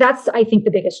 that's, I think,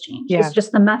 the biggest change. It's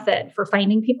just the method for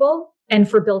finding people and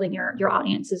for building your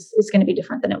audience is going to be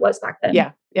different than it was back then.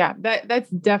 Yeah. That's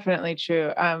definitely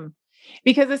true.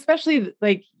 Because especially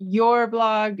like your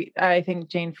blog, I think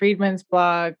Jane Friedman's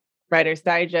blog, Writer's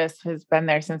Digest, has been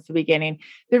there since the beginning.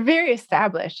 They're very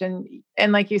established.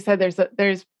 And like you said,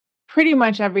 there's pretty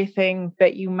much everything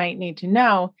that you might need to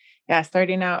know. Yeah.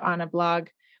 Starting out on a blog.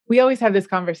 We always have this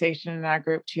conversation in our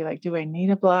group too, like, do I need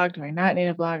a blog? Do I not need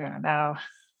a blog? I don't know.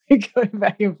 Going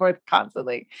back and forth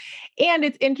constantly. And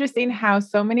it's interesting how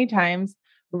so many times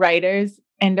writers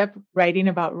end up writing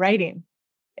about writing.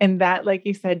 And that, like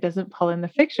you said, doesn't pull in the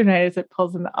fiction writers, it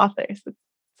pulls in the authors.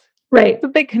 It's a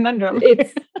big conundrum.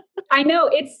 I know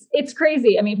it's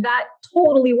crazy. I mean, that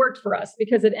totally worked for us,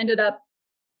 because it ended up,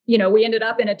 we ended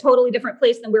up in a totally different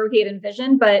place than where we had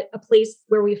envisioned, but a place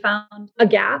where we found a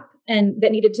gap and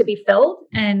that needed to be filled.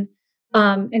 And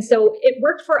so it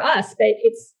worked for us, but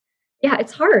it's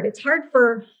hard. It's hard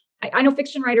I know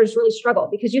fiction writers really struggle,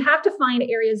 because you have to find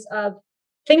areas of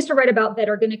things to write about that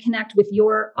are going to connect with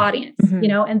your audience,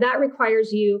 and that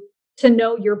requires you to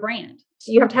know your brand.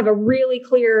 So you have to have a really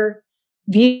clear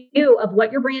view of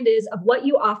what your brand is, of what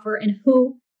you offer, and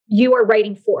who you are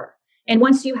writing for. And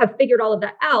once you have figured all of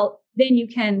that out, then you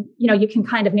can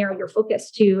kind of narrow your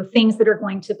focus to things that are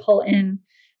going to pull in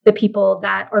the people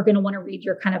that are going to want to read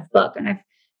your kind of book. And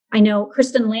I know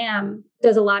Kristen Lamb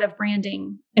does a lot of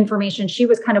branding information. She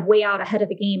was kind of way out ahead of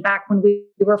the game back when we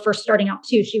were first starting out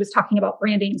too. She was talking about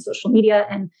branding and social media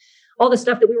and all the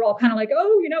stuff that we were all kind of like,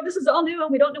 oh, this is all new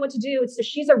and we don't know what to do. So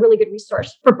she's a really good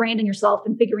resource for branding yourself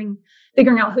and figuring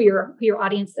out who your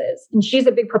audience is. And she's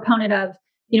a big proponent of,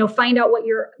 find out what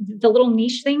the little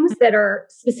niche things that are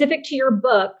specific to your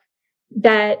book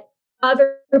that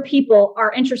other people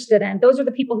are interested in. Those are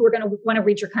the people who are going to want to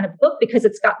read your kind of book, because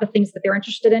it's got the things that they're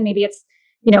interested in. Maybe it's,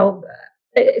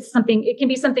 it's something, it can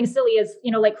be something silly as,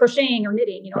 like crocheting or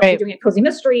knitting, if you're doing a cozy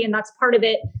mystery and that's part of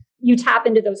it, you tap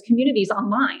into those communities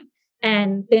online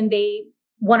and then they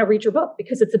want to read your book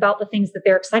because it's about the things that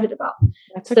they're excited about.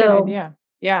 That's a good idea.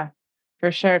 Yeah,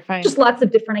 for sure. Fine. Just lots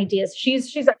of different ideas.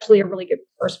 She's actually a really good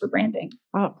source for branding.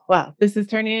 Oh, wow. This is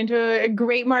turning into a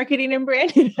great marketing and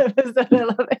branding episode. I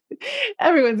love it.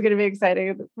 Everyone's going to be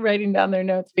excited writing down their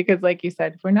notes because, like you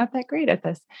said, we're not that great at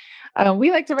this.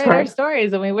 We like to write our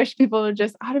stories and we wish people would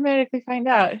just automatically find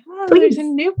out, there's a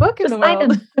new book in the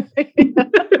world.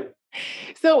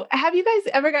 So have you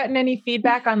guys ever gotten any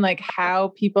feedback on like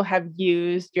how people have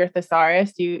used your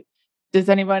thesaurus? Does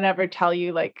anyone ever tell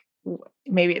you like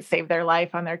maybe it saved their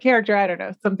life on their character? I don't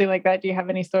know, something like that. Do you have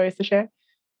any stories to share?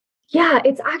 Yeah,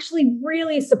 it's actually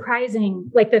really surprising,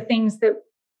 like the things that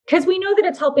because we know that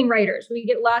it's helping writers. We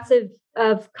get lots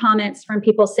of comments from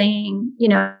people saying,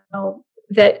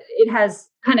 that it has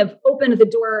kind of opened the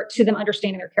door to them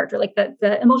understanding their character, like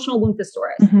the emotional wound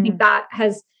thesaurus. I think that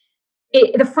has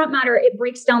the front matter. It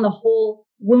breaks down the whole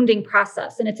wounding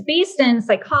process, and it's based in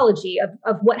psychology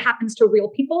of what happens to real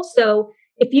people. So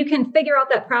if you can figure out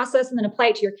that process and then apply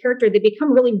it to your character, they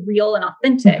become really real and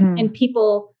authentic, and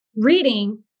people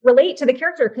reading relate to the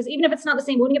character, because even if it's not the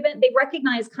same wounding event, they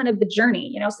recognize kind of the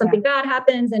journey. Something bad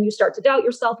happens and you start to doubt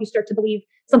yourself. You start to believe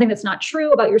something that's not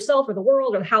true about yourself or the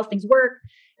world or how things work.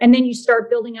 And then you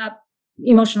start building up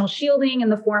emotional shielding in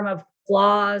the form of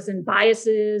flaws and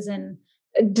biases and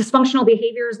dysfunctional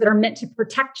behaviors that are meant to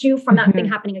protect you from that thing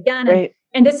happening again. Right.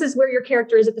 And this is where your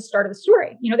character is at the start of the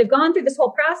story. They've gone through this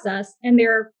whole process and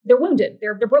they're wounded.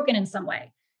 They're broken in some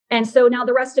way. And so now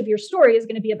the rest of your story is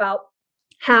going to be about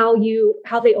how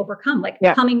they overcome,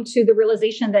 coming to the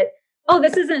realization that, oh,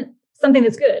 this isn't something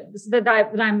that's good. This is that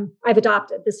I've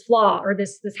adopted this flaw or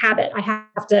this habit.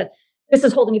 This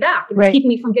is holding me back. It's keeping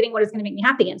me from getting what is going to make me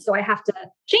happy. And so I have to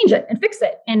change it and fix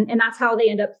it. And that's how they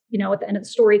end up, at the end of the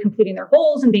story, completing their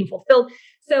goals and being fulfilled.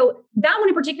 So that one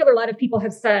in particular, a lot of people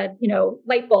have said,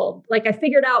 light bulb, like I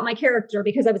figured out my character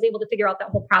because I was able to figure out that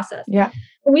whole process. Yeah.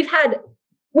 But we've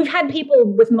had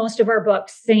people with most of our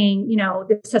books saying,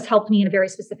 this has helped me in a very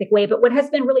specific way. But what has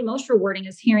been really most rewarding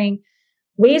is hearing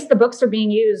ways the books are being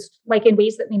used, like in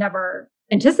ways that we never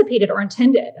anticipated or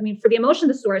intended. I mean, for the emotion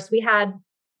thesaurus, we had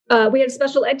a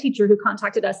special ed teacher who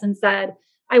contacted us and said,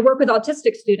 I work with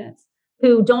autistic students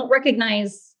who don't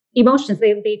recognize emotions.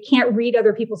 They can't read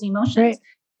other people's emotions. Right.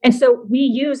 And so we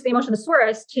use the emotion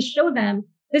thesaurus to show them,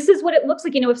 this is what it looks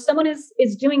like. If someone is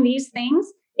doing these things,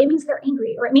 it means they're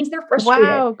angry, or it means they're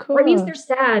frustrated, cool. or it means they're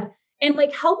sad. And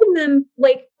helping them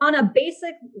on a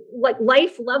basic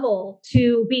life level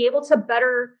to be able to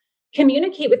better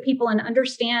communicate with people and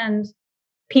understand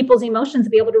people's emotions,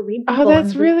 be able to read people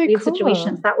that's really read cool.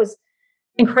 situations. That was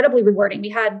incredibly rewarding. We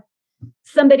had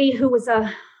somebody who was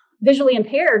visually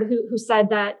impaired who said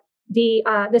that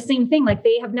the same thing,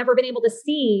 they have never been able to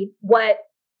see what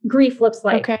grief looks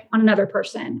like on another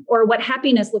person, or what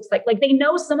happiness looks like. They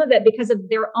know some of it because of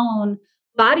their own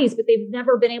bodies, but they've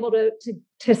never been able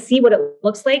to see what it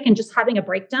looks like. And just having a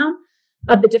breakdown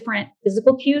of the different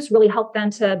physical cues really helped them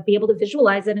to be able to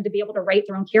visualize it and to be able to write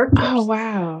their own characters. Oh,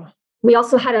 wow. We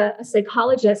also had a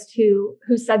psychologist who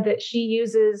said that she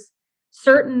uses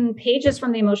certain pages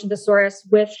from the emotion thesaurus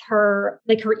with her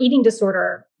eating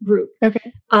disorder group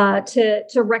to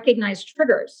recognize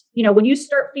triggers. When you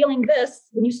start feeling this,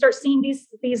 when you start seeing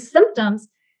these symptoms,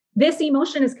 this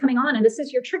emotion is coming on, and this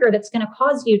is your trigger that's going to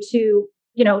cause you to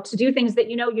do things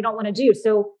that you don't want to do.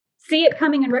 So see it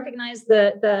coming and recognize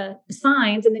the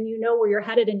signs, and then where you're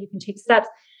headed and you can take steps.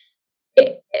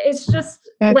 It's just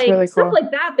that's really stuff cool.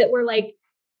 like that we're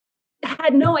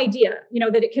had no idea,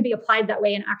 that it could be applied that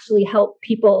way and actually help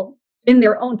people in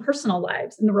their own personal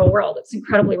lives in the real world. It's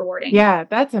incredibly rewarding. Yeah,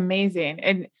 that's amazing.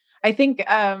 And I think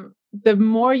the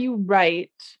more you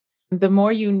write, the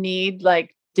more you need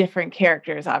different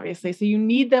characters, obviously. So you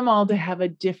need them all to have a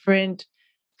different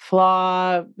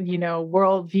flaw,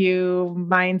 worldview,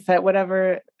 mindset,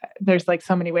 whatever. There's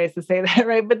so many ways to say that,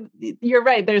 right? But you're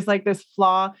right. There's this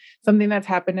flaw, something that's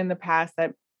happened in the past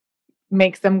that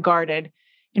makes them guarded.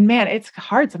 And man, it's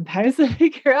hard sometimes to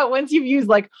figure out once you've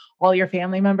used all your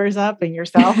family members up and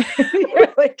yourself, you're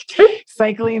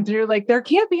cycling through, there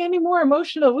can't be any more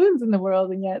emotional wounds in the world.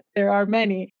 And yet there are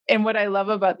many. And what I love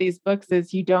about these books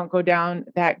is you don't go down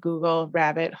that Google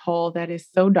rabbit hole that is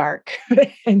so dark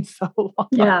and so long.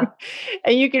 Yeah.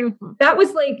 And you can, that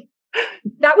was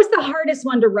the hardest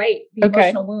one to write, the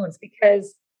emotional wounds,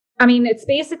 because it's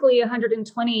basically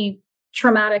 120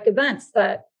 traumatic events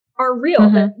that are real,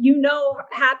 that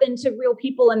happen to real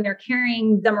people, and they're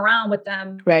carrying them around with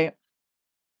them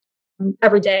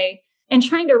every day, and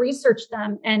trying to research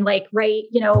them and write,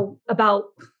 about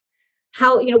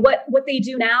how, what they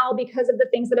do now because of the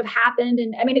things that have happened.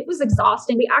 And it was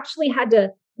exhausting. We actually had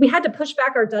to push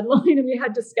back our deadline, and we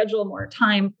had to schedule more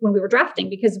time when we were drafting,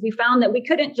 because we found that we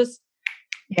couldn't just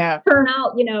turn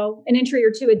out, an entry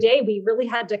or two a day. We really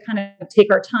had to kind of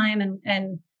take our time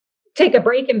and take a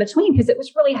break in between, because it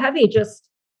was really heavy, just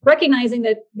recognizing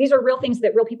that these are real things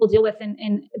that real people deal with, and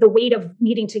the weight of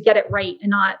needing to get it right and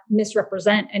not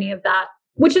misrepresent any of that,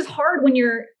 which is hard when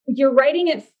you're writing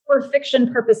it for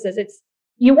fiction purposes.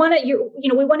 We want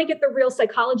to get the real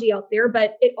psychology out there,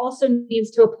 but it also needs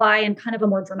to apply in kind of a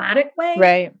more dramatic way.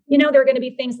 Right. There are going to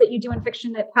be things that you do in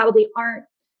fiction that probably aren't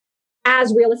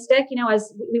as realistic,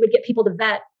 as we would get people to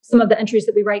vet some of the entries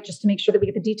that we write just to make sure that we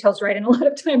get the details right. And a lot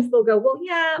of times they'll go, well,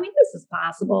 yeah, this is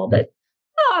possible, but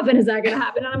how often is that going to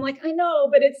happen? And I'm like, I know,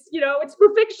 but it's, it's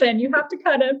for fiction. You have to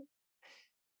kind of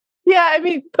Yeah, I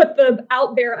mean, put the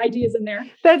out there ideas in there.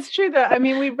 That's true, though. I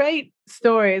mean, we write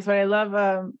stories. What I love,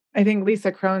 I think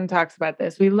Lisa Crone talks about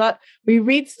this. We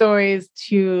read stories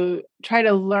to try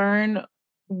to learn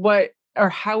what or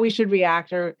how we should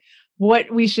react or what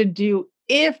we should do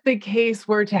if the case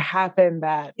were to happen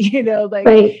that,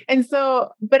 Right. and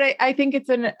so, but I think it's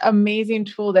an amazing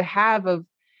tool to have of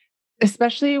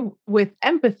especially with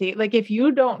empathy. Like if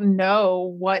you don't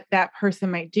know what that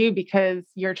person might do because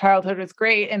your childhood was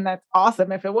great and that's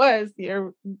awesome. If it was,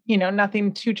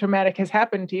 nothing too traumatic has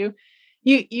happened to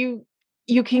you.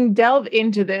 You can delve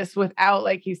into this without,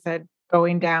 like you said,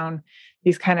 going down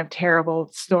these kind of terrible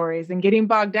stories and getting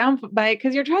bogged down by it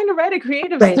because you're trying to write a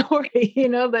creative Right. story,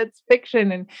 that's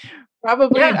fiction and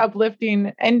probably an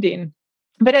uplifting ending.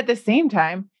 But at the same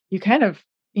time, you kind of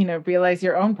realize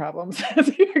your own problems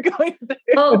as you're going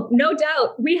through. Oh, no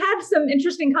doubt. We had some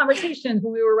interesting conversations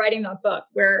when we were writing that book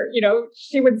where,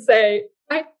 she would say,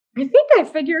 I think I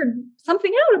figured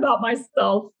something out about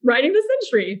myself writing this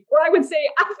entry. Or I would say,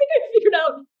 I think I figured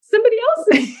out somebody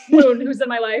else's wound who's in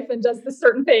my life and does this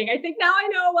certain thing. I think now I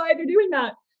know why they're doing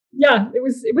that. Yeah, it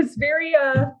was very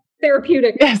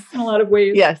therapeutic in a lot of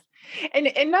ways. Yes.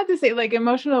 And not to say like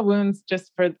emotional wounds,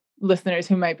 just for listeners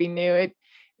who might be new,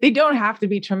 they don't have to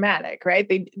be traumatic,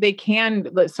 right? They can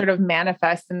sort of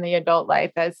manifest in the adult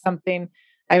life as something.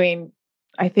 I mean,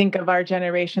 I think of our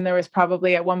generation, there was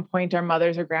probably at one point our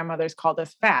mothers or grandmothers called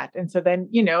us fat. And so then,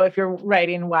 if you're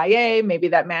writing YA, maybe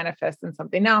that manifests in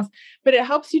something else, but it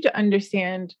helps you to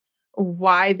understand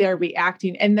why they're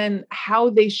reacting and then how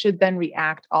they should then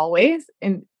react always.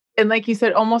 And like you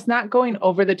said, almost not going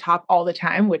over the top all the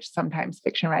time, which sometimes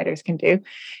fiction writers can do,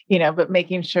 but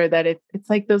making sure that it's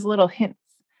like those little hints.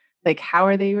 Like, how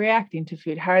are they reacting to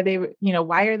food? How are they,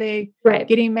 why are they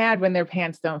getting mad when their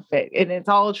pants don't fit? And it's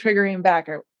all triggering back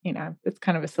or, it's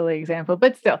kind of a silly example,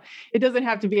 but still, it doesn't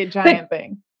have to be a giant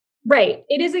thing. Right.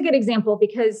 It is a good example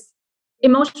because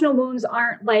emotional wounds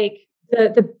aren't like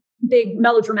the big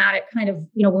melodramatic kind of,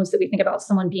 wounds that we think about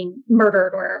someone being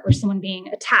murdered or someone being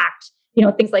attacked,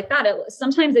 things like that.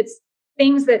 Sometimes it's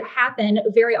things that happen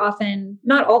very often,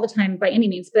 not all the time by any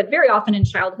means, but very often in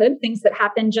childhood, things that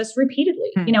happen just repeatedly.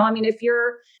 If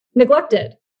you're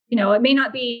neglected, it may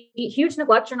not be huge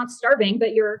neglect, you're not starving,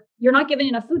 but you're not given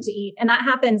enough food to eat. And that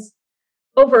happens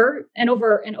over and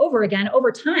over and over again.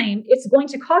 Over time, it's going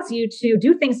to cause you to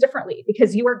do things differently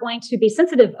because you are going to be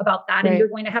sensitive about that. And you're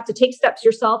going to have to take steps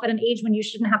yourself at an age when you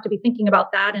shouldn't have to be thinking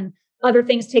about that. And other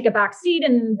things take a back seat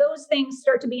and those things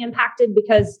start to be impacted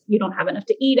because you don't have enough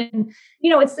to eat. And,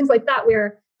 it's things like that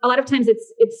where a lot of times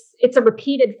it's a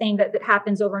repeated thing that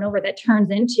happens over and over that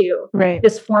turns into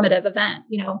this formative event.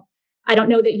 I don't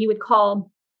know that you would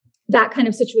call that kind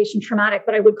of situation traumatic,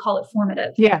 but I would call it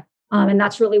formative. Yeah. And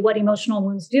that's really what emotional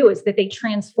wounds do is that they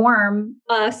transform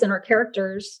us and our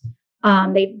characters.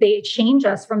 They change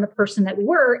us from the person that we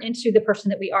were into the person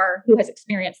that we are who has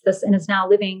experienced this and is now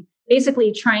living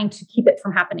basically trying to keep it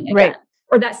from happening again,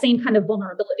 or that same kind of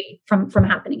vulnerability from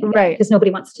happening again, because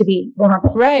nobody wants to be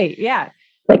vulnerable. Right. Yeah.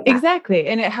 Like exactly.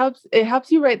 And it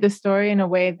helps you write the story in a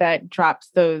way that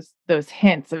drops those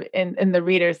hints of, and the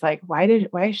reader's like, why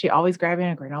is she always grabbing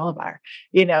a granola bar,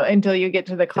 until you get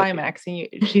to the climax and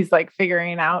she's like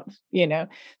figuring out, that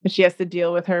she has to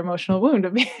deal with her emotional wound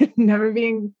of never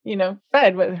being,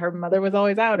 fed when her mother was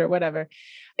always out or whatever.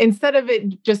 Instead of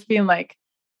it just being like,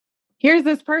 here's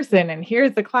this person and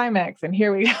here's the climax and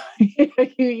here we go.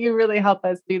 You really help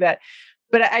us do that.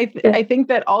 But I think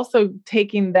that also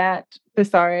taking that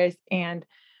thesaurus and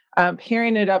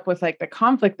pairing it up with like the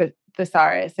conflict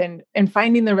thesaurus and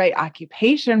finding the right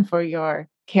occupation for your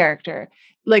character,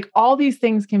 like all these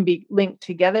things can be linked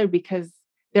together because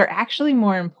they're actually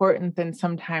more important than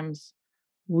sometimes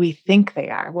we think they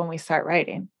are when we start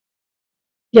writing.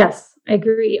 Yes, I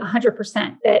agree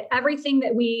 100% that everything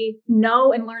that we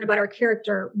know and learn about our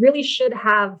character really should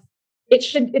have, it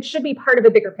should be part of a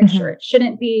bigger picture. Mm-hmm. It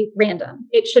shouldn't be random.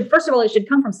 First of all, it should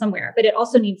come from somewhere, but it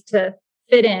also needs to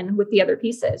fit in with the other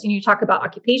pieces. You talk about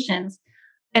occupations,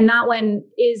 and that one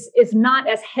is not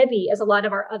as heavy as a lot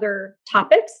of our other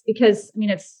topics because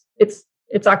it's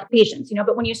occupations,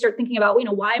 but when you start thinking about,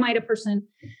 why might a person,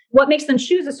 what makes them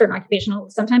choose a certain occupation?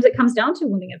 Sometimes it comes down to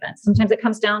wounding events. Sometimes it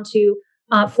comes down to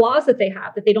flaws that they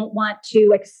have that they don't want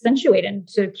to accentuate and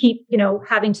to keep,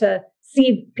 having to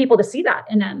see people to see that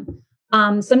in them.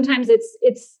 Sometimes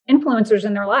it's influencers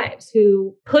in their lives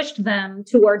who pushed them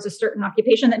towards a certain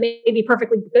occupation that may be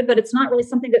perfectly good, but it's not really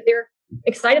something that they're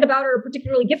excited about or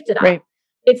particularly gifted at. Right.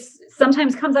 it's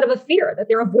sometimes comes out of a fear that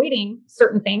they're avoiding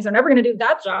certain things. They're never going to do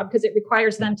that job because it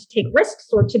requires them to take risks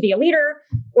or to be a leader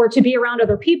or to be around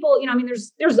other people. I mean,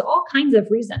 there's all kinds of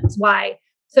reasons why.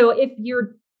 So if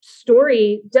your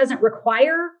story doesn't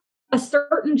require a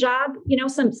certain job,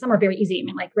 some are very easy. I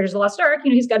mean, like Raiders of the Lost Ark,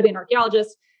 he's got to be an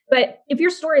archaeologist. But if you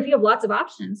have lots of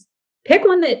options, pick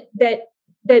one that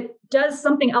does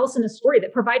something else in the story,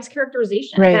 that provides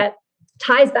characterization, right, that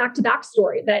ties back to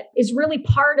backstory, that is really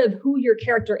part of who your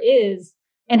character is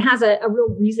and has a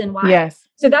real reason why. Yes.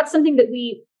 So that's something that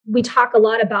we talk a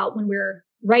lot about when we're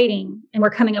writing and we're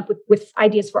coming up with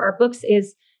ideas for our books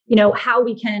is, how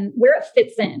we can, where it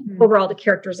fits in overall to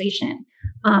characterization.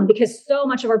 Because so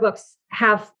much of our books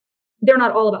they're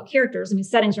not all about characters. I mean,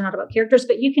 settings are not about characters,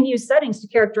 but you can use settings to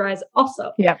characterize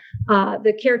also. Yeah.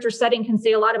 The character setting can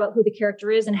say a lot about who the character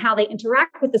is, and how they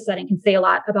interact with the setting can say a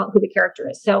lot about who the character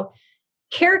is. So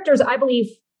characters, I believe,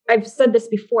 I've said this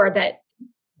before, that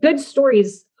good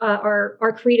stories are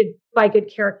created by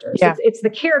good characters. Yeah. It's the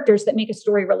characters that make a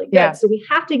story really good. Yeah. So we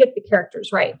have to get the characters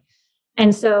right.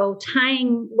 And so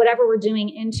tying whatever we're doing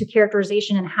into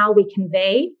characterization and how we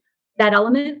convey that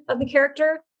element of the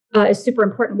character is super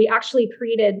important. We actually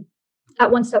created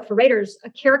at One Step for Writers a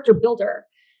character builder,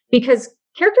 because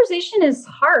characterization is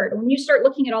hard when you start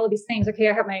looking at all of these things. Okay,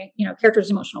 I have my character's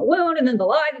emotional wound, and then the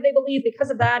lie that they believe because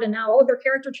of that, and now all of their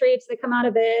character traits that come out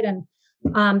of it,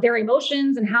 and their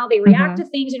emotions and how they react to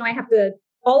things. I have to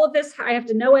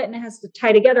know it, and it has to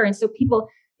tie together. And so people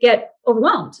get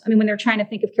overwhelmed. I mean, when they're trying to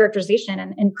think of characterization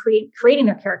and creating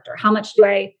their character, how much do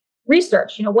I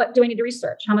research? What do I need to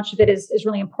research? How much of it is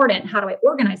really important? How do I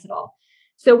organize it all?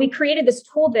 So we created this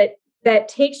tool that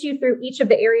takes you through each of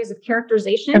the areas of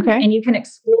characterization, and you can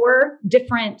explore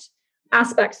different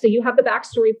aspects. So you have the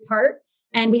backstory part,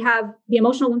 and we have the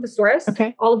emotional wound thesaurus,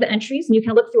 all of the entries, and you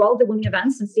can look through all of the wounding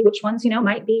events and see which ones,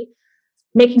 might be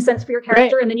making sense for your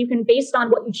character. Right. And then you can, based on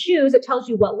what you choose, it tells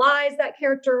you what lies that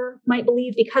character might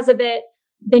believe because of it.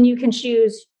 Then you can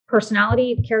choose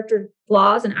personality, character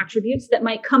flaws, and attributes that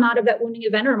might come out of that wounding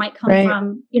event, or might come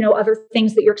from, other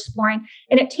things that you're exploring.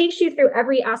 And it takes you through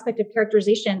every aspect of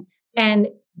characterization. And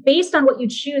based on what you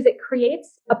choose, it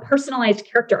creates a personalized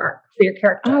character arc for your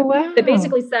character. Oh, wow. That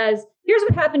basically says, here's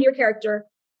what happened to your character.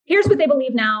 Here's what they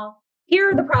believe now.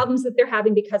 Here are the problems that they're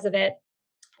having because of it.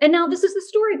 And now this is the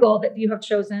story goal that you have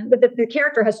chosen, that the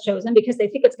character has chosen, because they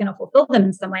think it's going to fulfill them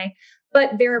in some way.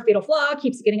 But their fatal flaw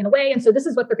keeps getting in the way. And so this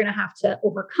is what they're going to have to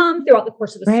overcome throughout the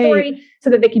course of the story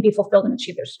so that they can be fulfilled and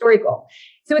achieve their story goal.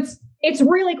 So it's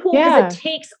really cool because it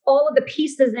takes all of the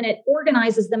pieces and it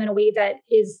organizes them in a way that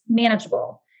is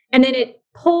manageable. And then it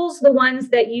pulls the ones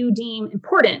that you deem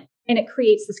important, and it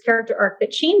creates this character arc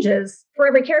that changes for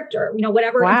every character.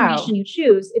 Whatever information you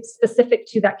choose, it's specific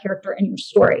to that character and your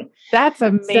story. That's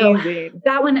amazing. So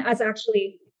that one is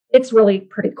actually, it's really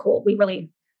pretty cool.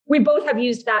 We both have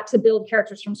used that to build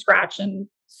characters from scratch, and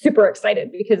super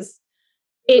excited because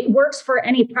it works for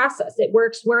any process. It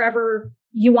works wherever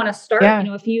you want to start. Yeah.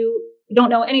 If you don't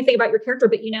know anything about your character,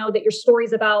 but you know that your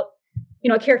story's about,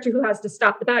 a character who has to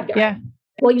stop the bad guy. Yeah.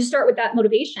 Well, you start with that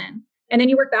motivation, and then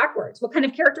you work backwards. What kind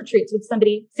of character traits would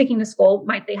somebody seeking this goal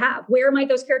might they have? Where might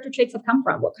those character traits have come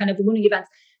from? What kind of wounding events?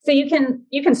 So you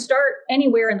can start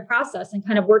anywhere in the process and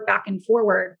kind of work back and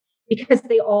forward because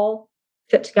they all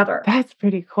fit together. That's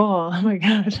pretty cool. Oh my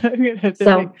gosh. I'm gonna have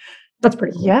to that's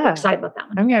pretty cool. Yeah. I'm excited about that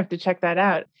one. I'm gonna have to check that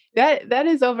out. That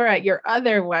is over at your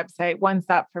other website, One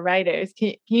Stop for Writers.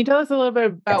 Can you tell us a little bit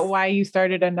about why you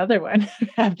started another one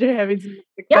after having some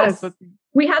success? Yes.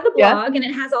 We have the blog, and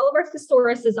it has all of our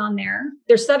thesauruses on there.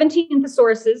 There's 17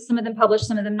 thesauruses, some of them published,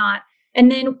 some of them not.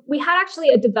 And then we had actually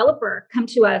a developer come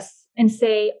to us and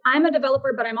say, I'm a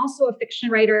developer, but I'm also a fiction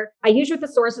writer. I use your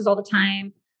thesauruses all the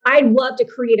time. I'd love to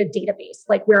create a database,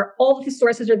 like where all the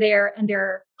thesauruses are there and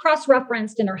they're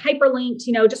cross-referenced and they're hyperlinked,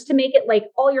 just to make it like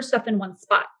all your stuff in one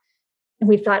spot. And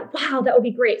we thought, wow, that would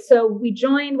be great. So we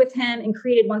joined with him and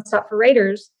created One Stop for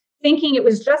Writers, thinking it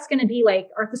was just going to be like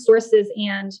our thesauruses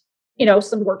and,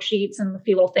 some worksheets and a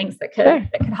few little things that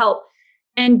could help.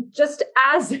 And just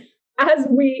as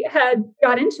we had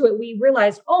got into it, we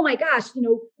realized, oh my gosh,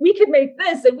 we could make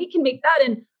this and we can make that,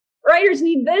 and writers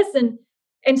need this.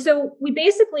 And so we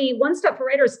basically, One Step for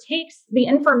Writers takes the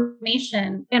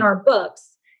information in our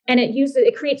books and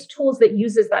it creates tools that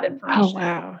uses that information. Oh,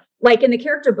 wow. Like in the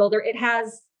character builder, it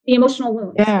has the emotional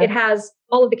wounds. Yeah. It has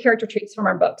all of the character traits from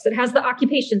our books. It has the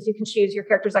occupations. You can choose your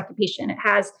character's occupation. It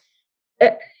has,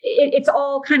 it's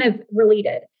all kind of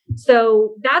related.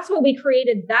 So that's what we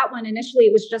created that one. Initially,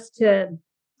 it was just to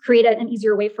create an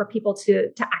easier way for people to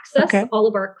access all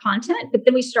of our content. But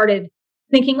then we started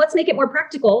thinking, let's make it more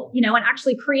practical, and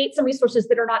actually create some resources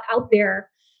that are not out there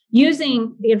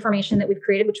using the information that we've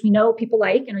created, which we know people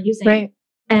like and are using. Right.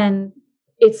 And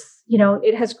it's,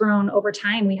 it has grown over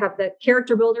time. We have the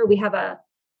character builder. We have a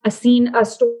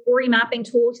story mapping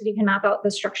tool so you can map out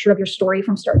the structure of your story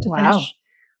from start to finish.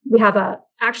 We have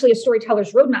actually a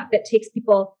storyteller's roadmap that takes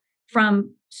people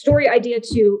from story idea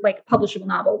to like publishable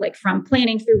novel, like from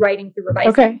planning through writing through revising.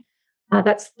 Okay.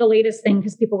 That's the latest thing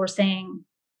because people were saying,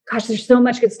 gosh, there's so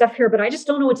much good stuff here, but I just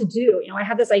don't know what to do. I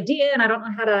have this idea and I don't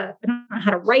know how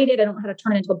to write it. I don't know how to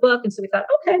turn it into a book. And so we thought,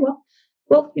 okay,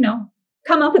 well,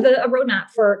 come up with a roadmap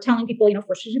for telling people,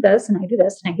 first you do this and I do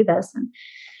this and I do this. And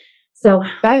so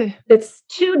it's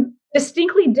two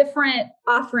distinctly different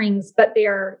offerings, but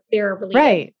they're related.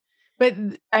 Right. But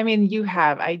I mean, you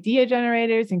have idea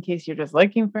generators in case you're just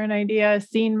looking for an idea,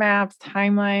 scene maps,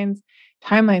 timelines.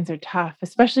 Timelines are tough,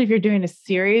 especially if you're doing a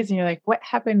series and you're like, what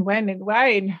happened when and why?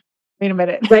 And wait a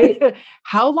minute. Right.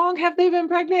 How long have they been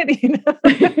pregnant?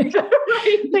 Right.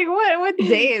 Like what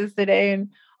day is today? And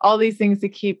all these things to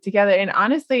keep together. And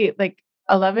honestly, like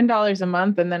 $11 a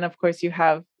month. And then of course you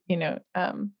have,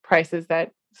 prices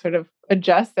that sort of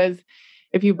adjust as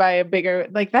if you buy a bigger,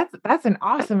 like that's an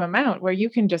awesome amount where you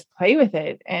can just play with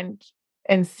it and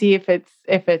see if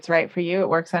it's right for you. It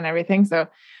works on everything. So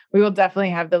we will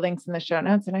definitely have the links in the show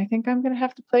notes. And I think I'm going to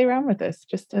have to play around with this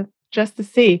just to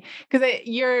see, because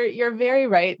you're very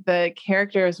right. The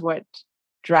character is what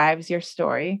drives your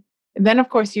story. And then of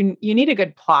course you need a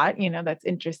good plot, that's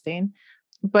interesting,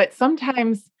 but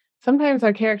sometimes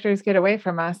our characters get away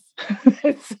from us.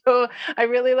 So I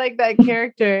really like that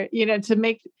character, to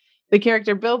make the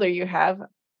character builder you have,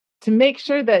 to make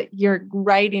sure that you're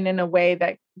writing in a way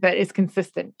that is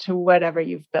consistent to whatever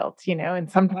you've built, and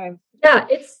sometimes. Yeah,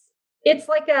 it's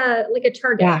like a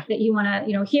target that you want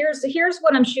to, here's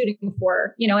what I'm shooting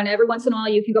for, and every once in a while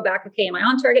you can go back, okay, am I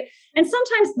on target? And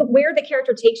sometimes where the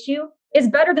character takes you is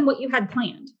better than what you had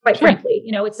planned, quite frankly.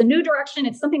 It's a new direction.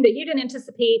 It's something that you didn't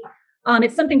anticipate.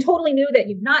 It's something totally new that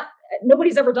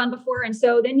nobody's ever done before. And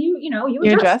so then you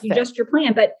adjust your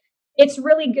plan, but it's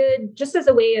really good just as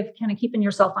a way of kind of keeping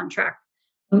yourself on track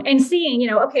and seeing,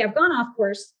 okay, I've gone off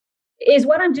course. Is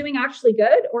what I'm doing actually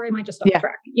good, or am I just off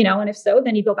track? And if so,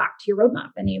 then you go back to your roadmap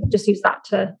and you just use that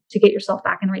to get yourself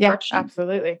back in the right direction.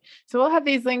 Absolutely. So we'll have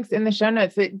these links in the show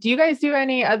notes. Do you guys do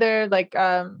any other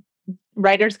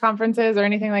writers conferences or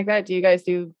anything like that? Do you guys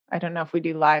do, I don't know if we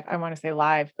do live, I want to say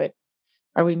live, but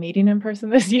are we meeting in person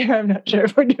this year? I'm not sure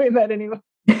if we're doing that anymore.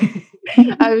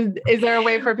 Is there a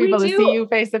way for people to see you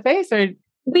face to face, or?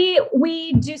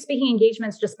 We do speaking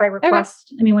engagements just by request.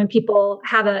 Okay. I mean, when people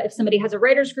if somebody has a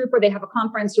writers group or they have a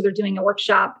conference or they're doing a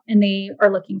workshop and they are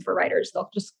looking for writers, they'll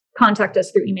just contact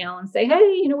us through email and say,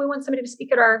 hey, we want somebody to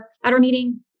speak at our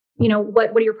meeting.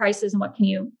 What are your prices and what can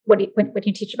you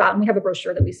teach about? And we have a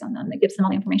brochure that we send them that gives them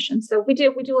all the information. So we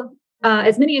do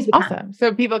as many as we can. Awesome.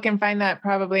 So people can find that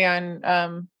probably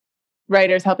on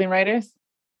Writers Helping Writers.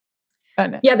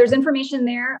 Yeah, there's information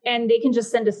there and they can just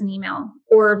send us an email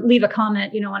or leave a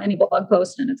comment, on any blog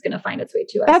post and it's going to find its way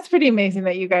to us. That's pretty amazing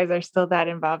that you guys are still that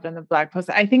involved in the blog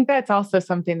post. I think that's also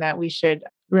something that we should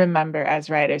remember as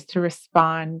writers, to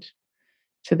respond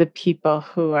to the people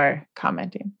who are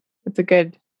commenting. It's a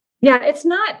good. Yeah, it's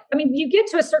not, you get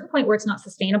to a certain point where it's not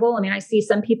sustainable. I see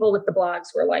some people with the blogs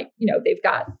where they've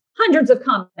got hundreds of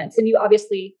comments and you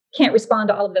obviously can't respond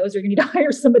to all of those or you need to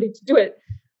hire somebody to do it.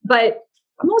 But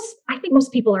I think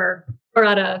most people are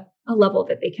at a level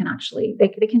that they can actually,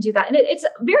 they can do that. And it's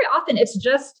very often, it's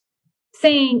just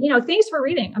saying, thanks for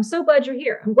reading. I'm so glad you're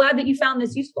here. I'm glad that you found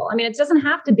this useful. It doesn't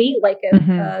have to be like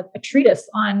a treatise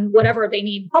on whatever they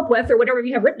need help with or whatever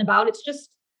you have written about. It's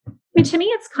just, to me,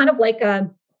 it's kind of like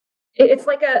a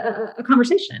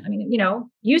conversation.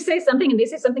 You say something and they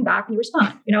say something back and you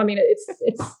respond,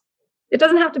 it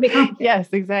doesn't have to be complicated. Yes,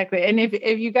 exactly. And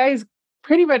if you guys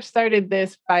pretty much started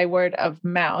this by word of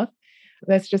mouth,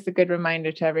 that's just a good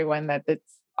reminder to everyone that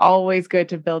it's always good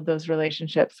to build those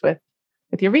relationships with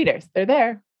your readers. They're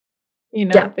there.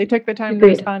 They took the time to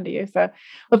respond to you. So,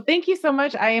 well, thank you so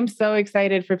much. I am so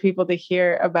excited for people to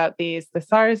hear about these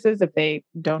thesauruses if they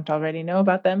don't already know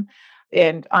about them.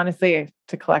 And honestly,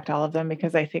 to collect all of them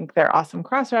because I think they're awesome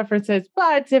cross-references.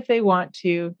 But if they want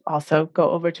to also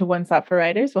go over to One Stop for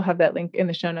Writers, we'll have that link in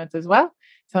the show notes as well.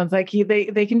 Sounds like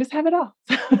they can just have it all.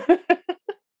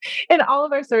 And all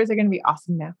of our stories are going to be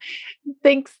awesome now.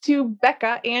 Thanks to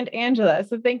Becca and Angela.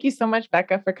 So thank you so much,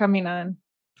 Becca, for coming on.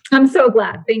 I'm so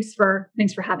glad. Thanks for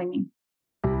having me.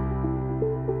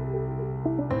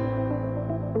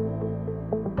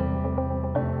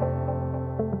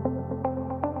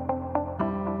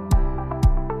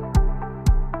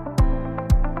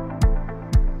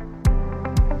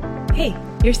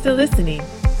 you're still listening.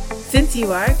 Since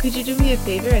you are, could you do me a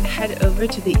favor and head over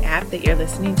to the app that you're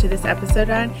listening to this episode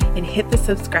on and hit the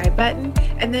subscribe button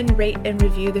and then rate and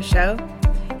review the show?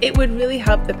 It would really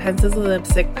help the Pencils and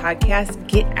Lipstick podcast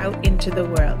get out into the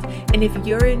world. And if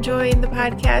you're enjoying the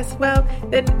podcast, well,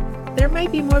 then there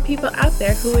might be more people out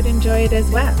there who would enjoy it as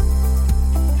well.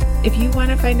 If you want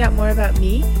to find out more about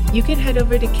me, you can head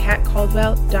over to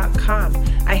katcaldwell.com.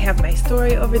 I have my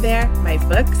story over there, my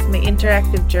books, my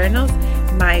interactive journals,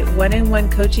 my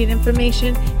one-on-one coaching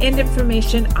information, and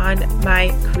information on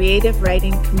my creative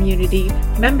writing community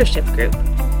membership group.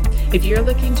 If you're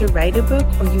looking to write a book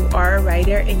or you are a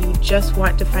writer and you just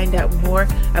want to find out more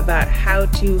about how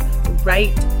to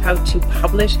write, how to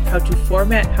publish, how to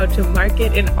format, how to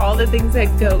market, and all the things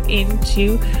that go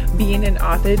into being an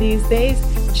author these days,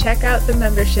 check out the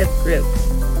membership group.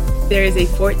 There is a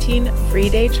 14 free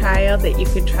day trial that you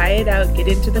can try it out, get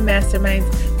into the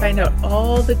masterminds, find out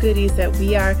all the goodies that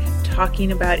we are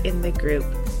talking about in the group.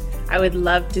 I would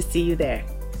love to see you there.